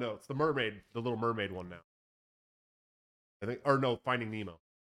 Or no, it's the mermaid, the Little Mermaid one now. I think, or no, Finding Nemo.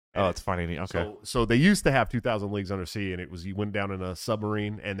 Oh, it's funny. Okay. So they used to have 2000 Leagues Under Sea, and it was you went down in a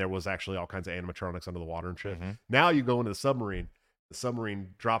submarine, and there was actually all kinds of animatronics under the water and shit. Mhm. Now you go into the submarine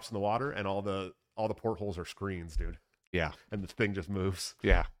drops in the water, and all the portholes are screens, dude. Yeah. And the thing just moves.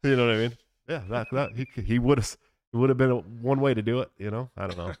 Yeah. You know what I mean? Yeah, that he would have been one way to do it. You know, I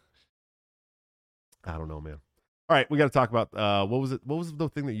don't know. I don't know, man. All right, we got to talk about what was it? What was the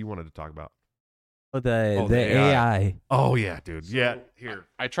thing that you wanted to talk about? The the AI. Oh yeah, dude. Yeah, here.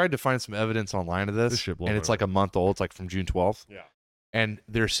 I tried to find some evidence online of This this, shit blows and my it's like a month old. It's like from June 12th. Yeah. And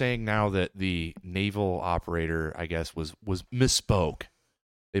they're saying now that the naval operator, I guess, was misspoke.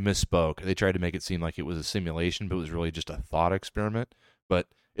 They misspoke. They tried to make it seem like it was a simulation, but it was really just a thought experiment. But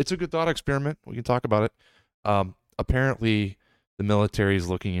it's a good thought experiment. We can talk about it. Apparently, the military is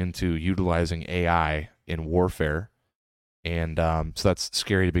looking into utilizing AI in warfare, and so that's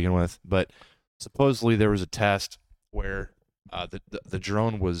scary to begin with. But supposedly, there was a test where the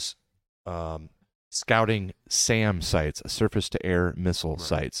drone was scouting SAM sites, surface-to-air missile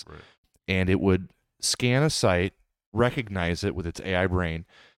sites, Right. and it would scan a site, recognize it with its AI brain,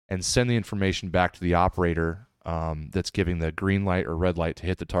 and send the information back to the operator that's giving the green light or red light to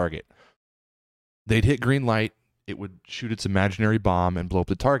hit the target. They'd hit green light, it would shoot its imaginary bomb and blow up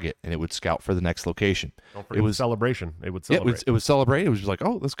the target, and it would scout for the next location. Don't forget the celebration. It would Yeah, celebrate. it was celebrate. It was just like,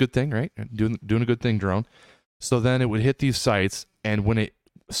 oh, that's a good thing, right? Doing a good thing, drone. So then it would hit these sites, and when it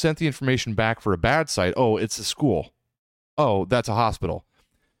sent the information back for a bad site, oh, it's a school. Oh, that's a hospital.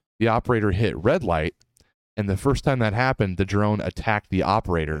 The operator hit red light, and the first time that happened, the drone attacked the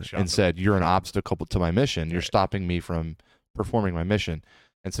operator Shot and them. said, "You're an obstacle to my mission. You're Right. stopping me from performing my mission."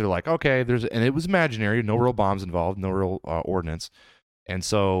 And so they're like, okay, and it was imaginary, no real bombs involved, no real ordnance. And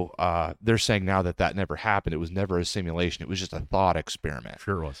so they're saying now that never happened. It was never a simulation. It was just a thought experiment.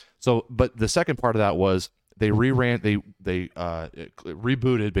 Sure was. So, but the second part of that was they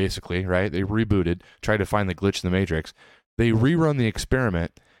rebooted basically, right? They rebooted, tried to find the glitch in the matrix. They rerun the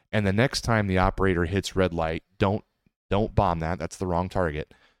experiment, and the next time the operator hits red light, don't bomb that. That's the wrong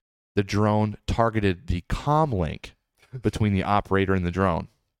target. The drone targeted the comm link between the operator and the drone,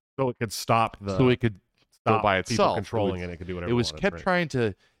 So it could stop the. so it could go stop by people itself. controlling it. It could do whatever. It was wanted, kept right. trying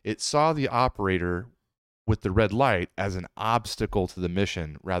to. It saw the operator with the red light as an obstacle to the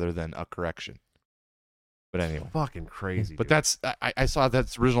mission rather than a correction. But anyway, Fucking crazy. but dude. that's I saw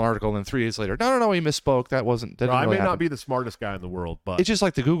that original article, and then 3 days later, no, he misspoke. That wasn't. That No, didn't I really may not happen. be the smartest guy in the world, but It's just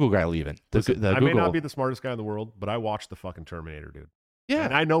like the Google guy leaving. listen, The I Google, may not be the smartest guy in the world, but I watched the fucking Terminator, dude. yeah.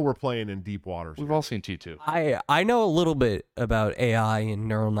 And I know we're playing in deep waters. We've here. all seen T2. I know a little bit about AI and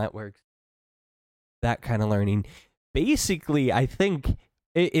neural networks, that kind of learning. Basically, I think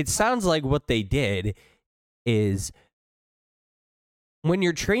it sounds like what they did is when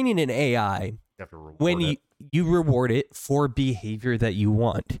you're training an AI, You have to reward when it. you reward it for behavior that you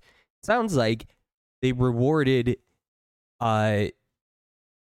want. Sounds like they rewarded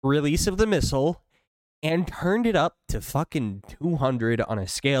release of the missile and turned it up to fucking 200 on a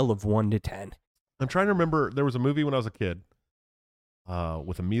scale of 1 to 10. I'm trying to remember. There was a movie when I was a kid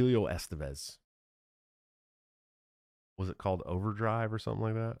with Emilio Estevez. Was it called Overdrive or something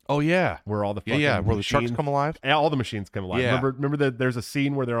like that? Oh yeah, Where all the yeah, fucking yeah. Where the sharks machines- come alive. Yeah, all the machines come alive. Yeah. Remember that there's a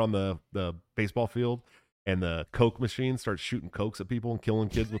scene where they're on the baseball field and the Coke machine starts shooting Cokes at people and killing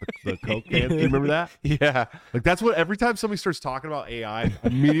kids with the Coke can. Do you remember that? Yeah. Like that's what every time somebody starts talking about AI, I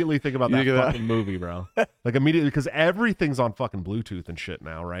immediately think about You that think of that? fucking movie, bro. Like immediately because everything's on fucking Bluetooth and shit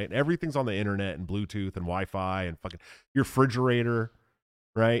now, right? Everything's on the internet and Bluetooth and Wi-Fi and fucking your refrigerator,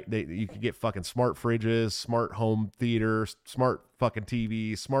 right? You can get fucking smart fridges, smart home theaters, smart fucking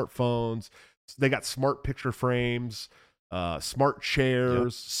TVs, smartphones. They got smart picture frames, smart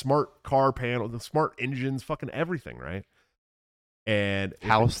chairs, smart car panels, smart engines, fucking everything, right? And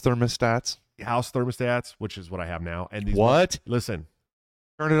House thermostats. house thermostats, which is what I have now. And these What? Listen,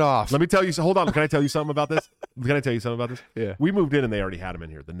 Turn it off. let me tell you. Hold on. Can I tell you something about this? Can I tell you something about this? Yeah. We moved in and they already had them in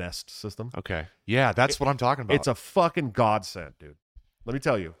here. The Nest system. Okay. Yeah, that's what I'm talking about. It's a fucking godsend, dude. Let me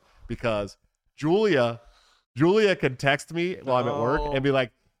tell you, because Julia can text me while I'm at work and be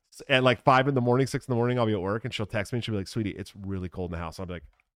like, at like 5 in the morning, 6 in the morning, I'll be at work and she'll text me and she'll be like, "Sweetie, it's really cold in the house." I'll be like,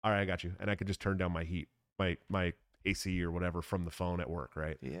 "All right, I got you," and I can just turn down my heat, my AC or whatever from the phone at work,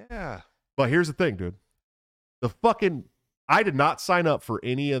 right? yeah. But here's the thing, dude. I did not sign up for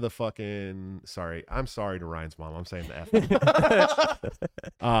any of the fucking. I'm sorry to Ryan's mom. I'm saying the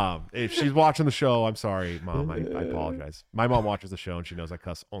F. If she's watching the show, I'm sorry, Mom. I apologize. My mom watches the show and she knows I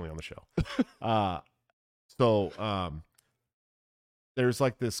cuss only on the show. There's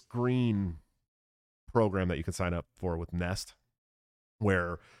like this green program that you can sign up for with Nest,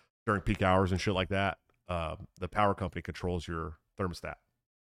 where during peak hours and shit like that, the power company controls your thermostat.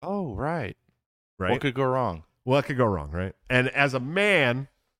 Oh, right. Right. What could go wrong? What could go wrong, right? And as a man,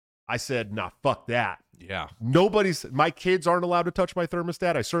 I said, "Nah, fuck that." Yeah. My kids aren't allowed to touch my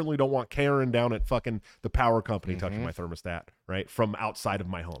thermostat. I certainly don't want Karen down at fucking the power company touching my thermostat, right? From outside of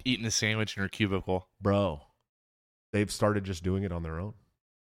my home. Eating a sandwich in her cubicle. Bro, they've started just doing it on their own.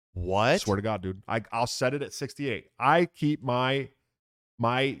 What? Swear to God, dude. I'll set it at 68. I keep my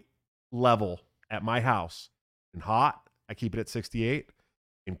level at my house in hot, I keep it at 68.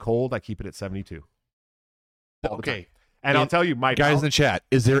 In cold, I keep it at 72. All the time. Okay. And I'll tell you, my Guys in house, the chat,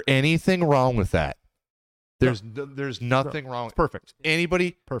 is there anything wrong with that? There's nothing wrong. it's perfect.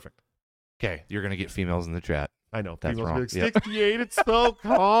 Anybody? Perfect. Okay, you're gonna get females in the chat. I know. That's People wrong. will be like, 68, it's so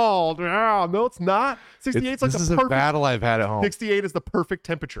cold. No, it's not. 68 is like This is the a perfect. battle I've had at home. 68 is the perfect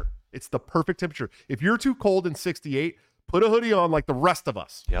temperature. It's the perfect temperature. If you're too cold in 68, put a hoodie on like the rest of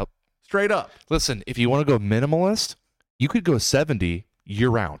us. Yep. Straight up. Listen, if you want to go minimalist, you could go 70 year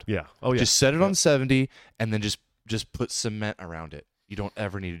round. Yeah. Oh, yeah. Just set it on 70 and then just put cement around it. You don't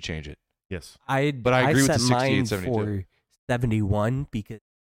ever need to change it. Yes. But I agree with set the 68, mine 72. for 71 because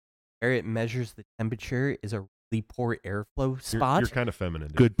where it measures the temperature is a really poor airflow spot. You're kind of feminine.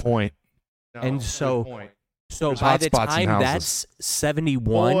 Dude. Good point. And good so- point. So There's by hot the spots in time houses. that's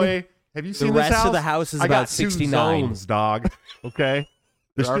 71, Boy, have you the seen rest this house? of the house is I about got 2 69. zones, dog. Okay.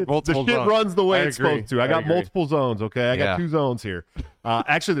 The There are shit, multiple the shit zones. runs the way I it's agree. supposed to. I I got agree. multiple zones. Okay, I got Yeah. 2 zones here.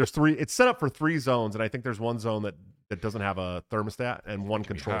 Actually, there's 3. It's set up for 3 zones, and I think there's one zone that doesn't have a thermostat, and one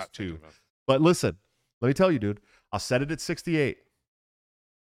controls 2. But listen, let me tell you, dude. I'll set it at 68.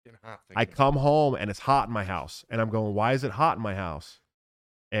 I come home and it's hot in my house, and I'm going, "Why is it hot in my house?"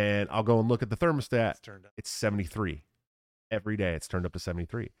 And I'll go and look at the thermostat. It's 73. Every day it's turned up to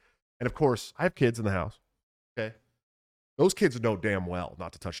 73. And of course, I have kids in the house. Okay. Those kids know damn well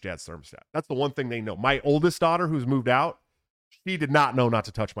not to touch dad's thermostat. That's the one thing they know. My oldest daughter, who's moved out, she did not know not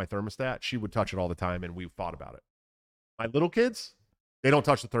to touch my thermostat. She would touch it all the time, and we fought about it. My little kids, they don't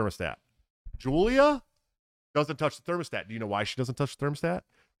touch the thermostat. Julia doesn't touch the thermostat. Do you know why she doesn't touch the thermostat?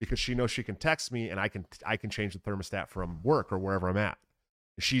 Because she knows she can text me, and I can change the thermostat from work or wherever I'm at.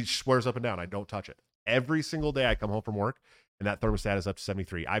 She swears up and down, I don't touch it. Every single day I come home from work, and that thermostat is up to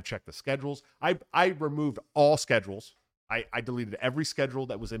 73. I've checked the schedules. I removed all schedules. I deleted every schedule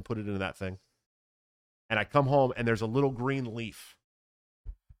that was inputted into that thing. and I come home and there's a little green leaf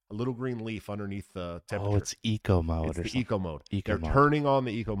underneath the temperature. Oh, it's eco mode. It's or the something. eco mode. Eco They're mode. turning on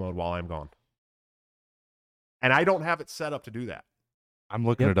the eco mode while I'm gone, and I don't have it set up to do that. I'm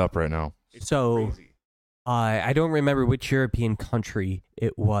looking Yep. it up right now. It's So- crazy. I don't remember which European country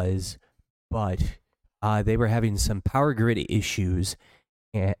it was, but they were having some power grid issues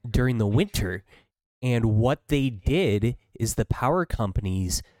during the winter. And what they did is the power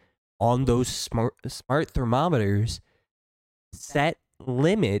companies on those smart thermometers set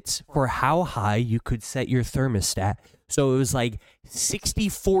limits for how high you could set your thermostat. So it was like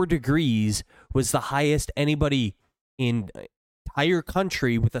 64 degrees was the highest anybody in the entire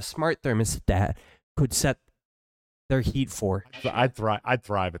country with a smart thermostat could set their heat for. I'd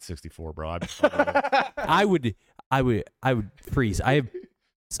thrive at 64, bro. I would freeze. I have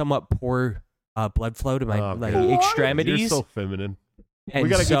somewhat poor blood flow to my extremities. You're so feminine. and We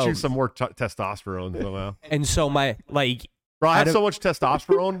gotta get so- you some more testosterone somehow. And so my Bro, I have don't- so much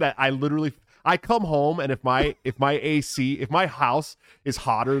testosterone that I come home and if my house is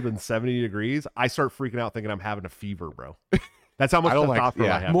hotter than 70 degrees, I start freaking out thinking I'm having a fever, bro. That's how much I don't like- testosterone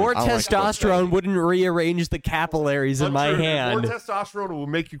yeah. I have. more I don't like testosterone wouldn't rearrange the capillaries in my More hand. testosterone will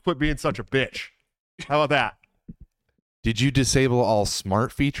make you quit being such a bitch. How about that? Did you disable all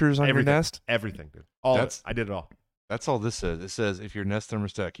smart features on Everything. your Nest? Everything, dude. All That's- it. I did it all. That's all this says. It says if your Nest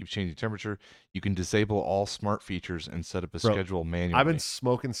thermostat keeps changing temperature, you can disable all smart features and set up a Bro, schedule manually. I've been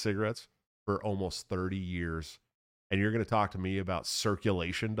smoking cigarettes for almost 30 years, and you're going to talk to me about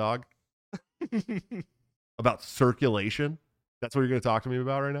circulation, dog? About circulation? That's what you're going to talk to me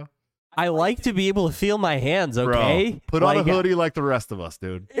about right now? I like to be able to feel my hands, okay? Bro, put on Like, a hoodie like the rest of us,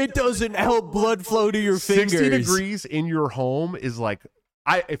 dude. It doesn't help blood flow to your 60 fingers. degrees in your home is like,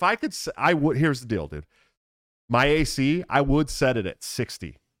 I would, here's the deal, dude. My AC, I would set it at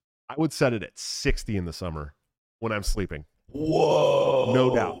 60. I would set it at 60 in the summer when I'm sleeping. Whoa.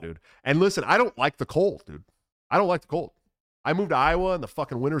 No doubt, dude. And listen, I don't like the cold, dude. I don't like the cold. I moved to Iowa and the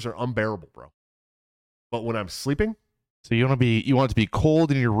fucking winters are unbearable, bro. But when I'm sleeping, So you want it to be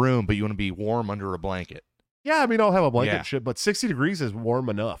cold in your room, but you want to be warm under a blanket. yeah, I mean, I'll have a blanket Yeah. and shit, but 60 degrees is warm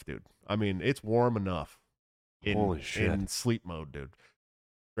enough, dude. I mean, it's warm enough Holy shit. in sleep mode, dude.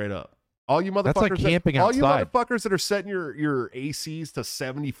 Straight up. All you motherfuckers, That's like camping outside. motherfuckers that are setting your ACs to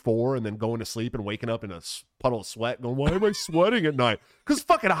 74 and then going to sleep and waking up in a puddle of sweat, going, "Why am I sweating at night?" Because it's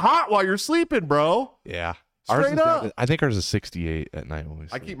fucking hot while you're sleeping, bro. Yeah. Straight up. I think ours is 68 at night when we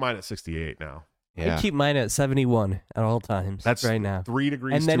I sleep. keep mine at 68 now. Yeah. I keep mine at 71 at all times. That's right now. 3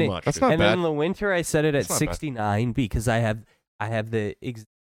 degrees And then too it- much. That's dude. not And bad. then in the winter, I set it at That's not bad. 69 because I have the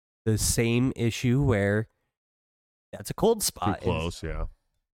same issue where that's a cold too spot. close, yeah.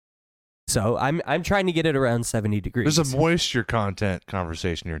 So I'm trying to get it around 70 degrees. There's a moisture content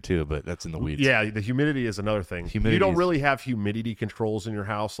conversation here too, but that's in the weeds. Yeah, the humidity is another thing. Humidity You don't is- really have humidity controls in your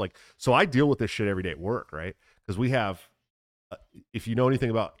house. Like, so I deal with this shit every day at work, right? Because we have, if you know anything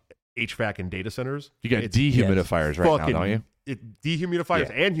about HVAC and data centers, You got it's dehumidifiers right now, fucking- don't you? dehumidifiers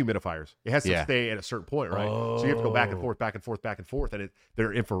Yeah. and humidifiers. It has to Yeah. stay at a certain point, right? So you have to go back and Oh. forth, back and forth, back and forth, and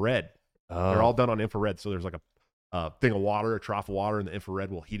they're infrared. Oh. They're all done on infrared. So there's like a thing of water, a trough of water, and the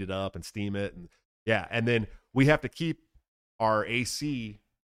infrared will heat it up and steam it. And yeah, and then we have to keep our AC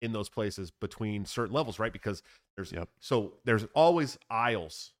in those places between certain levels, right? Because there's always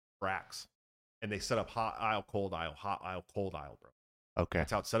aisles, racks, and they set up hot aisle, cold aisle, bro. Okay.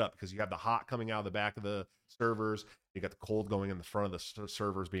 That's how it's set up because you have the hot coming out of the back of the servers. You got the cold going in the front of the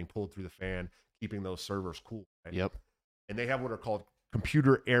servers being pulled through the fan, keeping those servers cool. Right? Yep. And they have what are called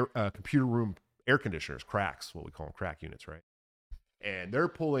computer room air conditioners, cracks, what we call them, crack units, right? And they're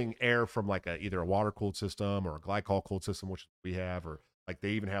pulling air from like either a water cooled system or a glycol cooled system, which we have, or like they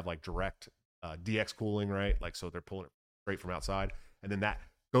even have like direct DX cooling, right? Like so they're pulling it straight from outside, and then that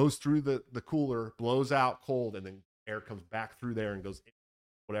goes through the cooler, blows out cold, and then air comes back through there and goes in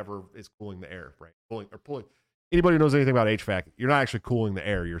whatever is cooling the air, right? Pulling. Anybody who knows anything about HVAC, you're not actually cooling the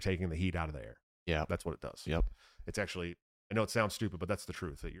air; you're taking the heat out of the air. Yeah. That's what it does. Yep. It's actually, I know it sounds stupid, but that's the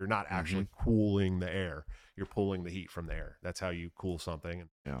truth. That you're not Mm-hmm. actually cooling the air; you're pulling the heat from the air. That's how you cool something, and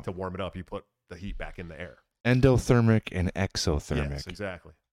Yeah. to warm it up, you put the heat back in the air. Endothermic and exothermic. Yes,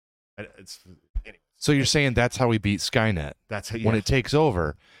 exactly. And anyway, So you're saying that's how we beat Skynet. that's how When it takes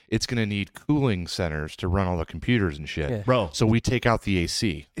over, it's going to need cooling centers to run all the computers and shit. Yeah. bro. So we take out the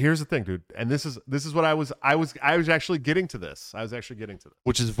AC, Here's the thing, dude, and this is what I was actually getting to this.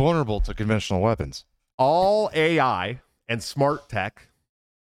 which is vulnerable to conventional weapons. All AI and smart tech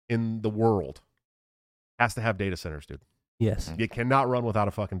in the world has to have data centers, dude. Yes. You cannot run without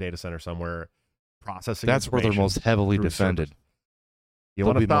a fucking data center somewhere processing. That's where they're information most heavily through defended. servers. You They'll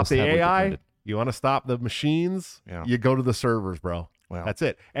want to be stop most the heavily AI? defended. You want to stop the machines? Yeah. You go to the servers, bro. Wow. That's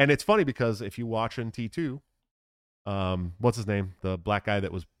it. And it's funny because if you watch in T2, what's his name? The black guy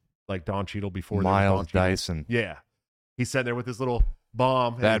that was like Don Cheadle before Miles Don Cheadle. Dyson. Yeah. He's sitting there with his little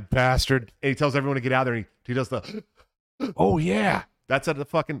bomb. That bastard. And he tells everyone to get out there. And he does the. Oh yeah. That's at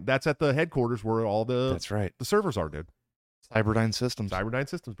the headquarters where all That's right. the servers are, dude. Cyberdyne Systems. Cyberdyne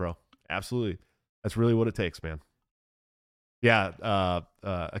Systems, bro. Absolutely. That's really what it takes, man. Yeah.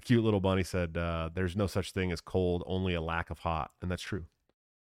 A cute little bunny said, "There's no such thing as cold, only a lack of hot," and that's true.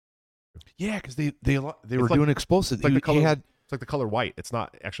 Yeah, because they were like- doing explosives. It's like the color. He had It's like the color white. It's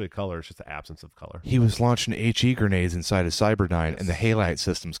not actually a color. It's just the absence of color. he was launching HE grenades inside of Cyberdyne, and the Yes. halide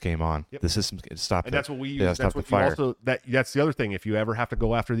systems came on. Yep. The systems stopped. And that's what we use. Yeah, That's stop what the you fire. also. That's the other thing. If you ever have to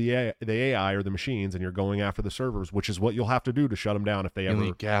go after the AI or the machines, and you're going after the servers, which is what you'll have to do to shut them down if they You ever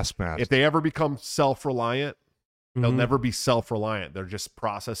need gas masks. if they ever become self-reliant. They'll Mhm. never be self-reliant. They're just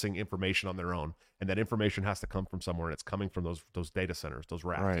processing information on their own, and that information has to come from somewhere, and it's coming from those data centers, those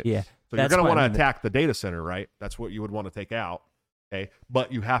racks. Right. Yeah. So you're That's going to why want to I'm- attack the data center, right? That's what you would want to take out. Okay,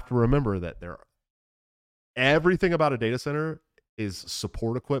 but you have to remember that everything about a data center is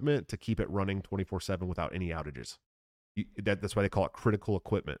support equipment to keep it running 24/7 without any outages. That's why they call it critical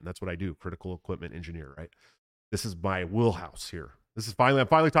equipment, and that's what I do, critical equipment engineer. Right? This is my wheelhouse here. I'm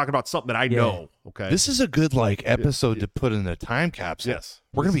finally talking about something that I know. Okay. This is a good episode to put in a time capsule. Yes.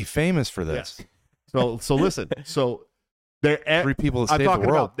 We're gonna be famous for this. Yes. So listen. So there. 3 people that I'm saved talking the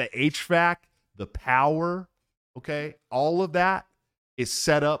world. about the HVAC, the power. Okay, all of that is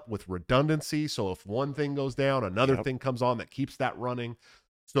set up with redundancy. So if one thing goes down, another Yep. thing comes on that keeps that running.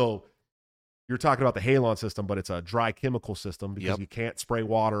 So you're talking about the Halon system, but it's a dry chemical system because Yep. you can't spray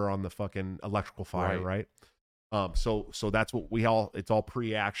water on the fucking electrical fire, right? So that's what it's all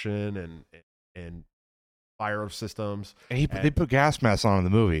pre-action and fire systems. And they put gas masks on in the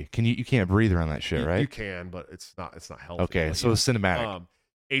movie. You can't breathe around that shit, right? You can, but it's not healthy. Okay, Like, so it's cinematic.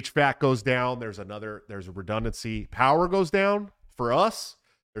 HVAC goes down. There's a redundancy. Power goes down for us.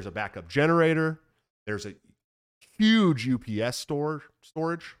 There's a backup generator. There's a huge UPS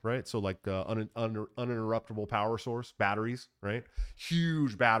storage, right? So like uninterruptible power source, batteries, right?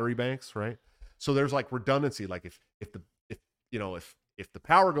 Huge battery banks, right? So there's like redundancy. Like if the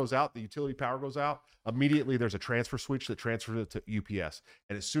power goes out, the utility power goes out, immediately there's a transfer switch that transfers it to UPS.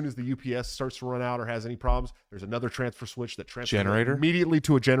 And as soon as the UPS starts to run out or has any problems, there's another transfer switch that transfers Generator? immediately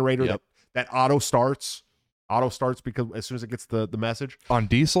to a generator Yep. that auto starts because as soon as it gets the message, On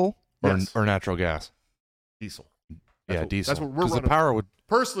diesel Yes. or natural gas? diesel. Diesel. That's what we're Because the running. power would.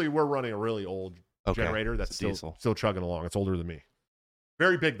 Personally, we're running a really old Okay. generator that's it's still diesel. chugging along. It's older than me.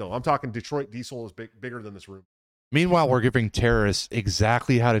 Very big though. I'm talking Detroit diesel is bigger than this room. Meanwhile, we're giving terrorists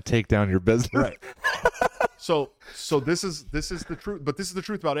exactly how to take down your business. Right. So this is the truth, but this is the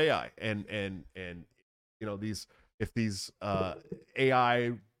truth about AI and if these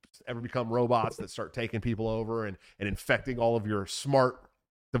AI ever become robots that start taking people over and infecting all of your smart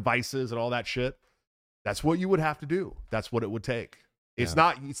devices and all that shit, that's what you would have to do. That's what it would take. It's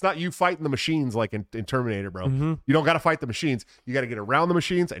not you fighting the machines like in Terminator, bro. Mhm. You don't got to fight the machines. You got to get around the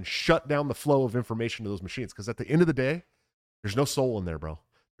machines and shut down the flow of information to those machines. Because at the end of the day, there's no soul in there, bro.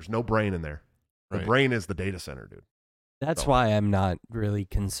 There's no brain in there. The Right. brain is the data center, dude. That's So- why I'm not really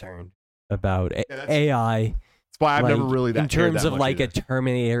concerned about that's- AI. That's why I've never like, really in cared terms that of much like either. a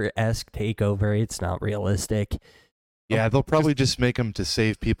Terminator-esque takeover. It's not realistic. Yeah, they'll probably just make them to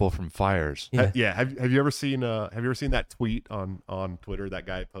save people from fires. Yeah. Have you ever seen that tweet on Twitter that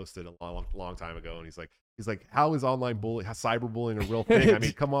guy posted a long time ago, and he's like, how is online bullying, how cyberbullying a real thing? I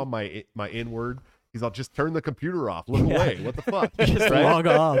mean, come on, my N-word. He's all, just turn the computer off, look away. What the fuck? Just Right? log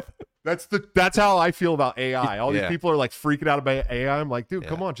off. That's how I feel about AI. All these Yeah. people are like freaking out about AI. I'm like, dude, Yeah.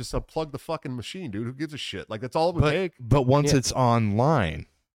 come on, just unplug the fucking machine, dude. Who gives a shit? Like that's all it would take. But once Yeah. it's online,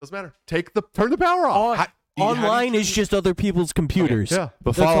 Doesn't matter. Turn the power off. How do Online you- is just other people's computers. Yeah.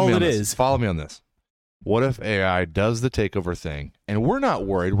 but That's follow all me on it this. is. Follow me on this. What if AI does the takeover thing, and we're not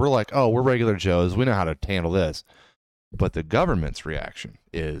worried? We're like, oh, we're regular Joes. We know how to handle this. But the government's reaction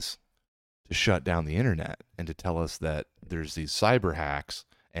is to shut down the internet and to tell us that there's these cyber hacks,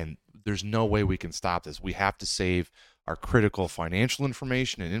 and there's no way we can stop this. We have to save our critical financial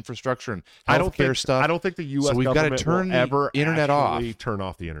information and infrastructure and healthcare stuff. I don't think the U.S. So we've gotta government turn will the ever internet actually off. turn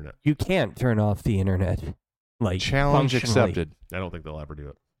off the internet. You can't turn off the internet. Like Challenge functionally. accepted. I don't think they'll ever do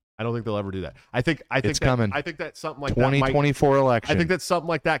it. I don't think they'll ever do that. I think It's that, coming. I think that something like that might. 2024 election. I think that something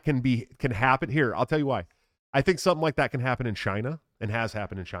like that can happen. Here, I'll tell you why. I think something like that can happen in China and has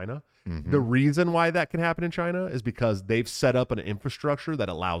happened in China. Mhm. The reason why that can happen in China is because they've set up an infrastructure that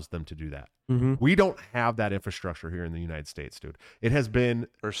allows them to do that. Mm-hmm. We don't have that infrastructure here in the United States, dude. It has been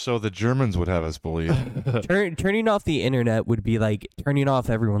Or so the Germans would have us believe. Turning off the internet would be like turning off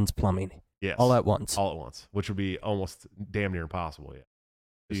everyone's plumbing yes, all at once. all at once, which would be almost damn near impossible. Yeah.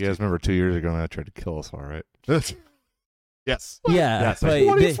 You guys remember 2 years ago when they tried to kill us, all right? Yes. Yeah, Yes, but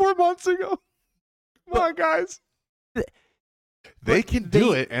 24 months ago. Come on, guys. They can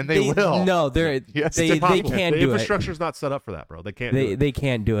do it, and they will. No, they're Yes, they it's impossible. can't the do it. infrastructure's not set up for that, bro. They can't. do it. They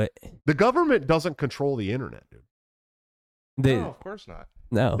can't do it. The government doesn't control the internet, dude. No, of course not.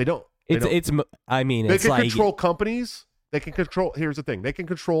 No, They don't. They don't. it's. I mean, They it's can like control companies. They can control. Here's the thing: they can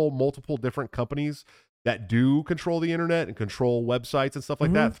control multiple different companies that do control the internet and control websites and stuff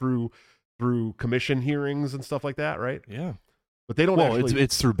like that through commission hearings and stuff like that, right? Yeah. But they don't. Well, actually,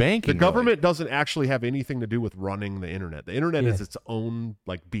 it's through banking. the government doesn't actually have anything to do with running the internet. The internet Yeah. is its own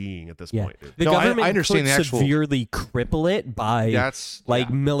like being at this Yeah. point, dude. the No, I government understand could the actual- severely cripple it by That's like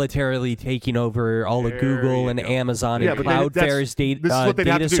militarily taking over all of There Google you and go. Amazon Yeah, and but Cloudflare's this is what they'd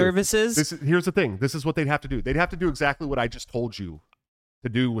have data to do. services. Here's the thing. This is what they'd have to do. They'd have to do exactly what I just told you to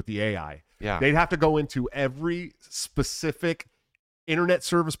do with the AI. yeah. They'd have to go into every specific internet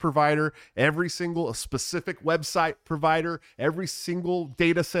service provider, every single specific website provider, every single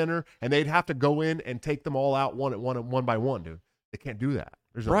data center, and they'd have to go in and take them all out one by one, dude. They can't do that.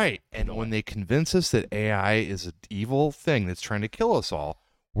 There's no Right. way. And when they convince us that AI is an evil thing that's trying to kill us all,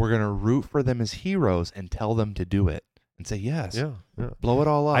 we're going to root for them as heroes and tell them to do it and say, yes, yeah. blow it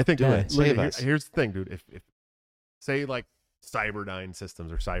all up. I think do it. look, Save us. here's the thing, dude. If say like Cyberdyne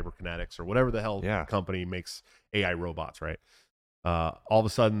Systems or Cyberkinetics or whatever the hell Yeah. company makes AI robots, right? All of a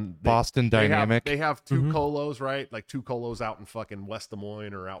sudden, Boston Dynamic. They have two Mhm. colos, right? Like two colos out in fucking West Des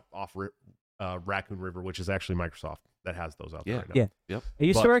Moines or out off Raccoon River, which is actually Microsoft that has those out there right now. Yeah. I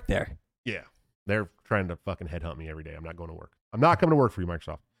used to But- work there. Yeah. They're trying to fucking headhunt me every day. I'm not going to work. I'm not coming to work for you,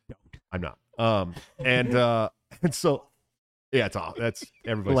 Microsoft. I'm not. And so yeah, it's all that's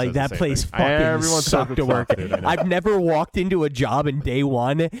everybody Like says the that same place thing. fucking Everyone says sucked it to work. sucks, dude, I know. I've never walked into a job and day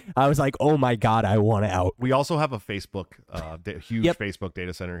one I was like, oh my god, I want out. We also have a Facebook, huge Yep. Facebook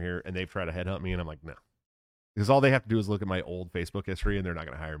data center here, and they've tried to headhunt me, and I'm like, no, because all they have to do is look at my old Facebook history, and they're not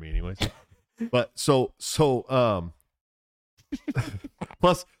going to hire me anyways. But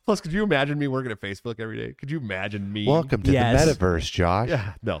plus, could you imagine me working at Facebook every day? Could you imagine me? Welcome to Yes. the metaverse, Josh.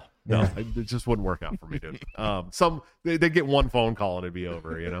 Yeah, no, Yeah. it just wouldn't work out for me, dude. They get one phone call and it'd be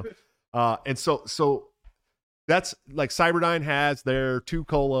over, you know. And so that's like Cyberdyne has their two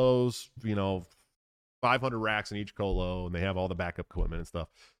colos, 500 racks in each colo, and they have all the backup equipment and stuff.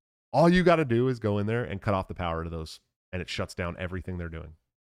 All you got to do is go in there and cut off the power to those, and it shuts down everything they're doing.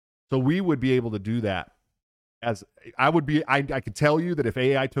 So we would be able to do that. I could tell you that if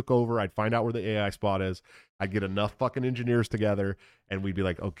AI took over, I'd find out where the AI spot is. I'd get enough fucking engineers together, and we'd be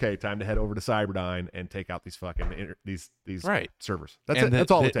like, okay, time to head over to Cyberdyne and take out these fucking these Right. servers. That's And it.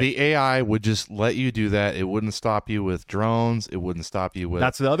 That's all it takes. The AI would just let you do that. It wouldn't stop you with drones. It wouldn't stop you with.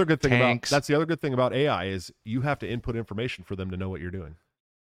 That's the other good thing tanks. that's the other good thing about AI is you have to input information for them to know what you're doing.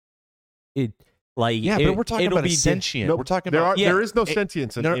 But we're talking it'll about a be sentient. No, we're talking there about. there is no it-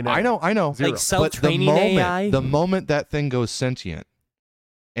 sentience in, No, in I know. Zero. like But self-training AI. the moment that thing goes sentient,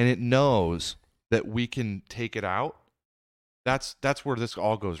 and it knows that we can take it out, that's where this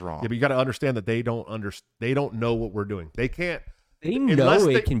all goes wrong. Yeah, but you got to understand that they don't know what we're doing. They can't. They unless know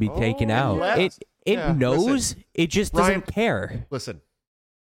they- it can be taken out. unless- It yeah, knows. It just Ryan- doesn't care. Listen.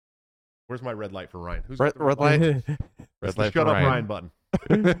 Where's my red light for Ryan? Who's Red- got the red light? light? It's Red the light shut for up Ryan button.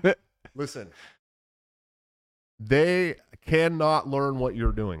 Listen. They cannot learn what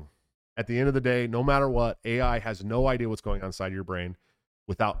you're doing. At the end of the day, no matter what, AI has no idea what's going on inside your brain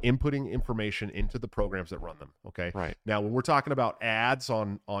without inputting information into the programs that run them. Okay. Right. Now, when we're talking about ads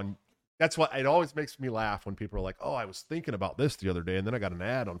on that's what it always makes me laugh when people are like, "Oh, I was thinking about this the other day, and then I got an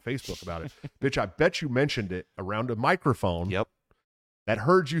ad on Facebook about it." Bitch, I bet you mentioned it around a microphone. Yep. That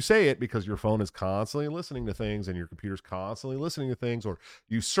heard you say it because your phone is constantly listening to things and your computer's constantly listening to things, or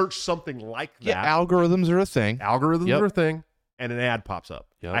you search something like that. Yeah, algorithms are a thing. Algorithms Yep. are a thing, and an ad pops up.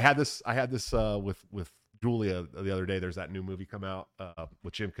 Yep. I had this with Julia the other day. There's that new movie come out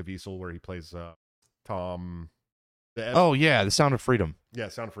with Jim Caviezel where he plays Tom. Oh yeah, The Sound of Freedom. Yeah,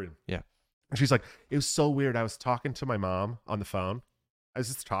 Sound of Freedom. Yeah. And she's like, it was so weird. I was talking to my mom on the phone. I was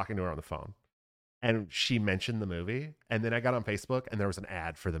just talking to her on the phone. And she mentioned the movie. And then I got on Facebook and there was an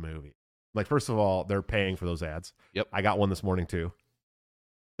ad for the movie. Like, first of all, they're paying for those ads. Yep. I got one this morning too.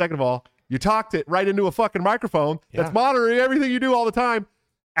 Second of all, you talked it right into a fucking microphone that's Yeah. monitoring everything you do all the time.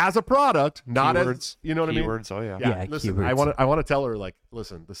 as a product, not Keywords, as, you know what I mean? Keywords, oh yeah. Yeah, listen, keywords. I want to tell her, like,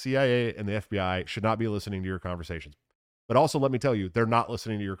 listen, the CIA and the FBI should not be listening to your conversations. But also, let me tell you, they're not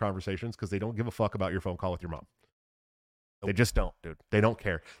listening to your conversations because they don't give a fuck about your phone call with your mom. They just don't, dude. They don't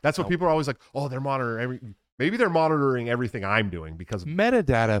care. That's what people are always like, oh, they're monitoring maybe they're monitoring everything I'm doing because of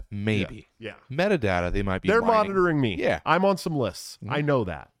Metadata, maybe. Yeah. Metadata, they might be They're mining. monitoring me. Yeah. I'm on some lists. Mhm. I know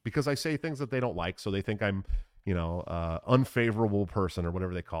that because I say things that they don't like, so they think I'm, unfavorable person or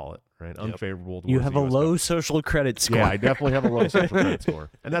whatever they call it, right? Unfavorable. You towards have the a US low government. social credit score. Yeah, I definitely have a low social credit score.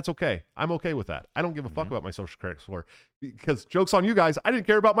 And that's okay. I'm okay with that. I don't give a fuck about my social credit score because joke's on you guys. I didn't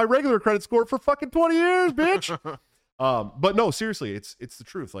care about my regular credit score for fucking 20 years, bitch. But no, seriously, it's the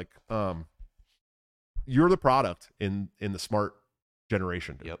truth. Like, you're the product in the smart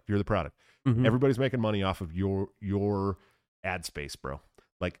generation. Dude. Yep. You're the product. Mhm. Everybody's making money off of your ad space, bro.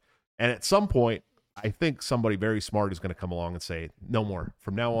 Like, and at some point, I think somebody very smart is going to come along and say, no more.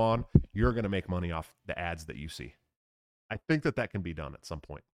 From now on, you're going to make money off the ads that you see. I think that can be done at some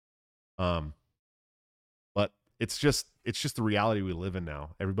point. But it's just the reality we live in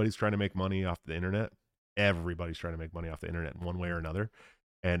now. Everybody's trying to make money off the internet. Everybody's trying to make money off the internet in one way or another.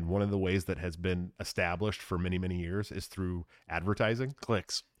 And one of the ways that has been established for many, many years is through advertising,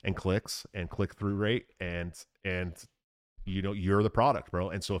 Clicks. and click-through rate. And you're the product, bro.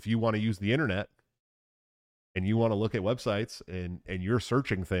 And so if you want to use the internet and you want to look at websites and you're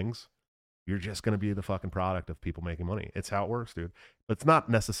searching things, you're just going to be the fucking product of people making money. It's how it works, dude. But it's not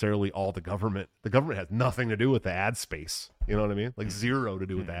necessarily all the government. The government has nothing to do with the ad space. You know what I mean? Like zero to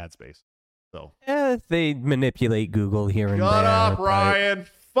do with the ad space. So They manipulate Google here and shut there. up, but Ryan.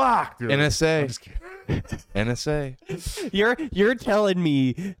 Fuck, dude. I'm NSA. just kidding. NSA. You're telling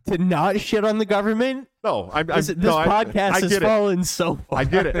me to not shit on the government? No, I'm This no, podcast I has get it. fallen so far. I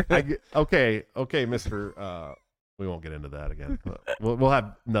get it. Okay, Mister. We won't get into that again. We'll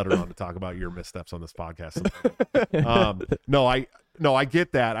have Nutter on to talk about your missteps on this podcast. No, I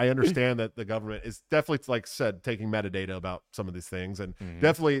get that. I understand that the government is definitely, like said, taking metadata about some of these things, and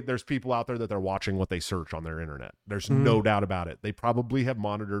definitely there's people out there that they're watching what they search on their internet. There's no doubt about it. They probably have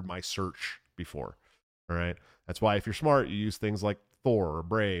monitored my search before. All right, that's why if you're smart, you use things like Thor or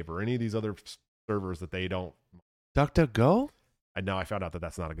Brave or any of these other servers that they don't. DuckDuckGo? I know. I found out that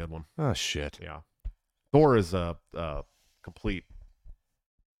that's not a good one. Oh, shit. Yeah. Thor is a complete,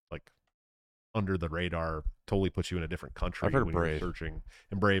 like, under the radar, totally puts you in a different country I've heard of when you're Brave. searching.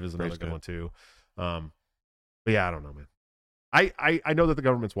 And Brave is another Brave's good good. one too. But yeah, I don't know, man. I know that the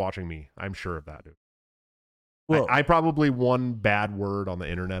government's watching me. I'm sure of that, dude. Well, I probably one bad word on the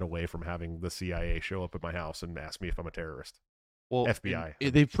internet away from having the CIA show up at my house and ask me if I'm a terrorist. Well, FBI.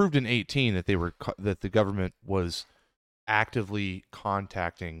 They proved in 2018 that that the government was actively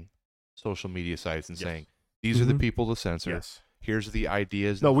contacting social media sites and Yes. saying, these are the Mhm. people to censor. Yes. Here's the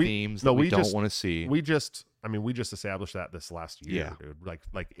ideas No, and we- themes no, that we we don't just- want to see. We just established that this last year, Yeah. dude.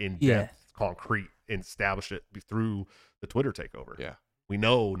 Like in Yeah. depth, concrete, and established it through the Twitter takeover. Yeah. We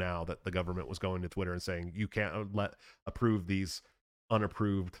know now that the government was going to Twitter and saying you can't approve these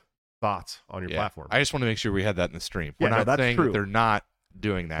unapproved thoughts on your platform. I just want to make sure we had that in the stream. Yeah, We're no, not that's saying true. that they're not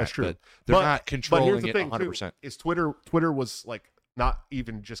doing that. That's true. But they're not But controlling here's the it thing, 100%. too, is Twitter was like not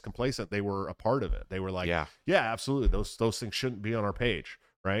even just complacent. They were a part of it. They were like, Yeah. absolutely. Those things shouldn't be on our page,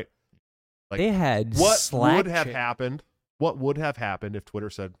 right? Like, they had what Slack would have cha- happened? What would have happened if Twitter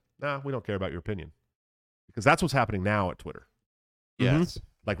said, "Nah, we don't care about your opinion," because that's what's happening now at Twitter, Yes.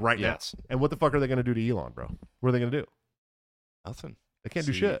 like right Yes. now. And what the fuck are they going to do to Elon, bro? What are they going to do? Nothing. They can't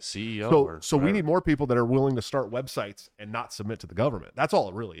do shit. CEO. So we need more people that are willing to start websites and not submit to the government. That's all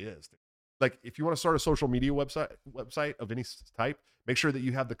it really is. Like, if you want to start a social media website of any type, make sure that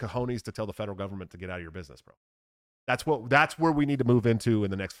you have the cojones to tell the federal government to get out of your business, bro. That's where we need to move into in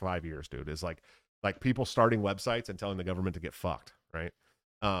the next 5 years, dude. Is like people starting websites and telling the government to get fucked, right?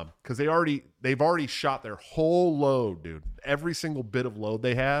 Because they've already shot their whole load, dude. Every single bit of load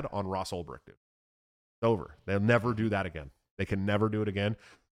they had on Ross Ulbricht, dude. It's over. They'll never do that again. They can never do it again.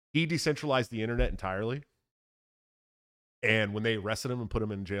 He decentralized the internet entirely. And when they arrested him and put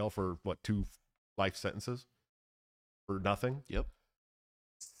him in jail for 2 life sentences for nothing. Yep.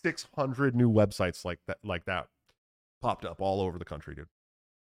 600 new websites like that popped up all over the country, dude.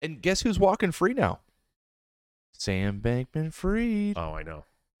 And guess who's walking free now? Sam Bankman-Fried. Oh, I know.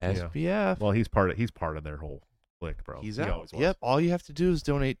 SBF. Well, he's part of their whole clique, bro. He's He out. always was. Yep. All you have to do is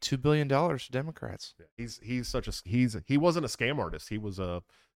donate $2 billion to Democrats. He wasn't a scam artist. He was a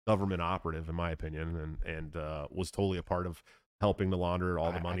government operative, in my opinion, and was totally a part of helping to launder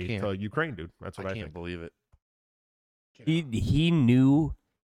all the I money can't- to Ukraine, dude. That's what I can't think. believe it. He knew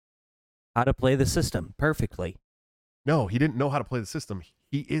how to play the system perfectly. No, he didn't know how to play the system.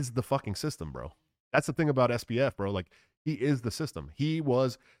 He is the fucking system, bro. That's the thing about SBF, bro. Like, he is the system. He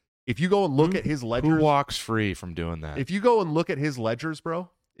was, if you go and look at his ledgers. Who walks free from doing that? If you go and look at his ledgers, bro,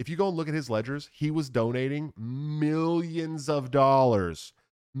 he was donating millions of dollars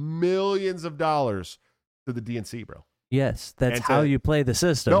to the DNC, bro. Yes, that's how you play the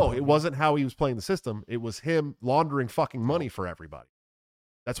system. No, it wasn't how he was playing the system. It was him laundering fucking money for everybody.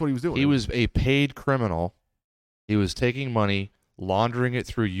 That's what he was doing. He was a paid criminal. He was taking money, laundering it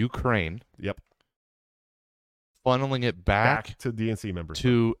through Ukraine. Yep. Funneling it back to DNC members.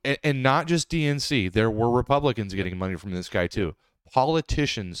 And not just DNC. There were Republicans getting money from this guy too.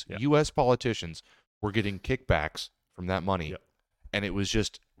 Politicians, U.S. politicians, were getting kickbacks from that money. Yep. And it was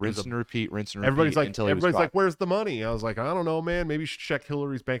just rinse and repeat. Everybody's like, where's the money? I was like, I don't know, man. Maybe you should check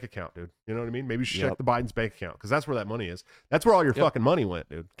Hillary's bank account, dude. You know what I mean? Maybe you should check the Biden's bank account, because that's where that money is. That's where all your fucking money went,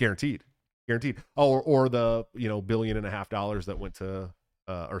 dude. Guaranteed. Oh, or the $1.5 billion that went to,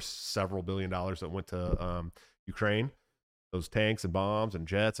 or several $1 billion that went to Ukraine. Those tanks and bombs and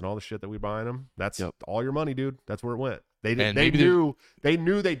jets and all the shit that we buying them. That's all your money, dude. That's where it went. They knew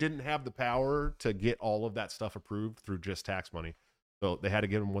they didn't have the power to get all of that stuff approved through just tax money. So they had to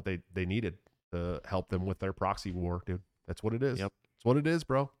give them what they needed to help them with their proxy war, dude. That's what it is. Yep. That's what it is,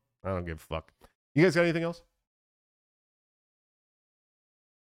 bro. I don't give a fuck. You guys got anything else?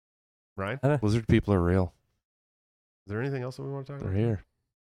 Ryan? Blizzard people are real. Is there anything else that we want to talk about? They're here.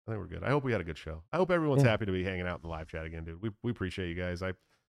 I think we're good. I hope we had a good show. I hope everyone's happy to be hanging out in the live chat again, dude. We appreciate you guys. I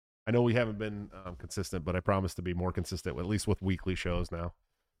know we haven't been consistent, but I promise to be more consistent, at least with weekly shows now.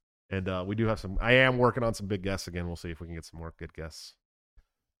 And we do have some. I am working on some big guests again. We'll see if we can get some more good guests.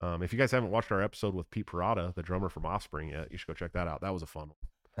 If you guys haven't watched our episode with Pete Parada, the drummer from Offspring, yet, you should go check that out. That was a fun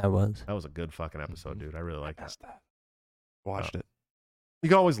one. That was a good fucking episode, dude. I really liked it. Watched it. You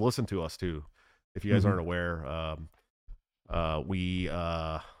can always listen to us too, if you guys aren't aware. We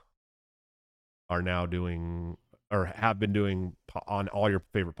are now doing, or have been doing, on all your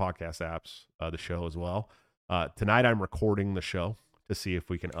favorite podcast apps, the show as well. Tonight I'm recording the show to see if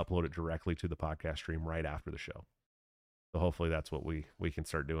we can upload it directly to the podcast stream right after the show. So hopefully that's what we can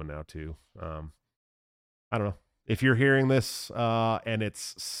start doing now too. I don't know. If you're hearing this and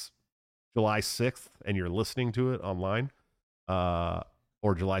it's July 6th and you're listening to it online,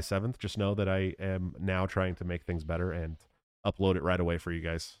 or July 7th, just know that I am now trying to make things better and upload it right away for you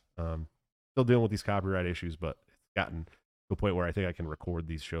guys. Still dealing with these copyright issues, but it's gotten to a point where I think I can record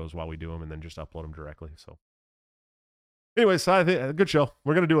these shows while we do them and then just upload them directly. So anyways, I think a good show.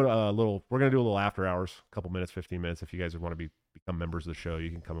 We're going to do a little after hours, a couple minutes, 15 minutes. If you guys want to become members of the show, you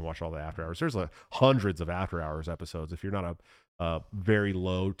can come and watch all the after hours. There's hundreds of after hours episodes. If you're not a very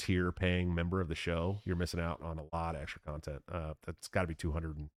low tier paying member of the show, you're missing out on a lot of extra content. That's got to be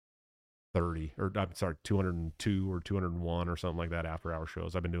 230, or I'm sorry, 202 or 201 or something like that after hour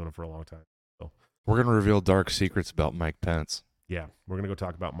shows. I've been doing them for a long time. So we're going to reveal dark secrets about Mike Pence. Yeah, we're going to go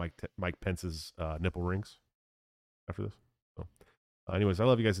talk about Mike Pence's nipple rings after this. So, anyways, I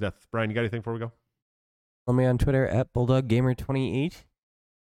love you guys to death. Brian, you got anything before we go? Follow me on Twitter at BulldogGamer28.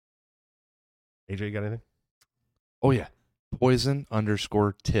 AJ, you got anything? Oh yeah,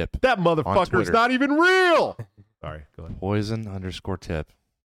 poison_tip. That motherfucker's not even real. Sorry, go ahead. Poison_tip.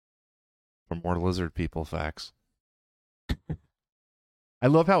 For more lizard people facts. I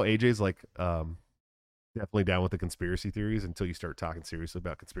love how AJ's like definitely down with the conspiracy theories until you start talking seriously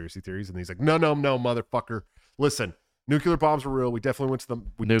about conspiracy theories, and he's like, no, motherfucker. Listen, nuclear bombs were real. We definitely went to the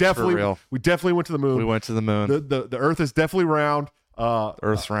We definitely went to the moon. We went to the moon. The Earth is definitely round.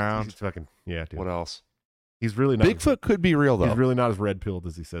 Earth's round. Fucking yeah, dude. What else? He's really not. Bigfoot could be real though. He's really not as red pilled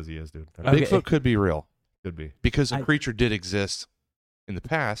as he says he is, dude. Okay. Bigfoot could be real. Could be, because a creature did exist in the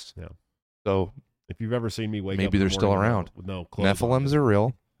past. Yeah. So if you've ever seen me wake up, maybe they're still around. With no clothes Nephilims are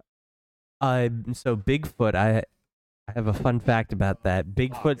real. So Bigfoot, I have a fun fact about that.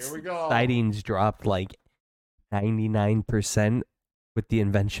 Bigfoot's sightings dropped like 99% with the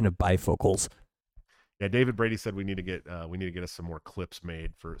invention of bifocals. Yeah, David Brady said we need to get us some more clips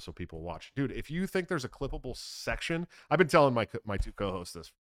made so people watch. Dude, if you think there's a clippable section, I've been telling my two co-hosts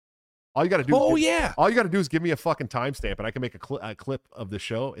this. All you got to do. All you got to do is give me a fucking timestamp, and I can make a clip of the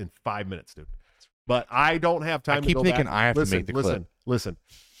show in 5 minutes, dude. But I don't have time. I keep thinking I have to make the clip. Listen.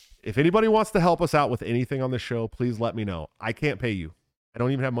 If anybody wants to help us out with anything on this show, please let me know. I can't pay you. I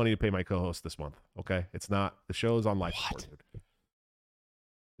don't even have money to pay my co-host this month. Okay, it's not. The show is on life support,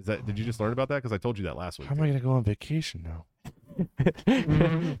 dude. Did you just learn about that? Because I told you that last week. How am I going to go on vacation now?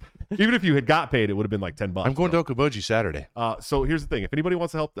 Even if you had got paid, it would have been like $10. I'm going to Okoboji Saturday. So here's the thing: if anybody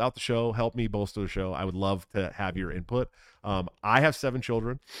wants to help out the show, help me bolster the show, I would love to have your input. I have 7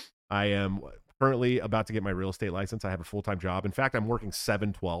 children. I am currently about to get my real estate license. I have a full-time job. In fact, I'm working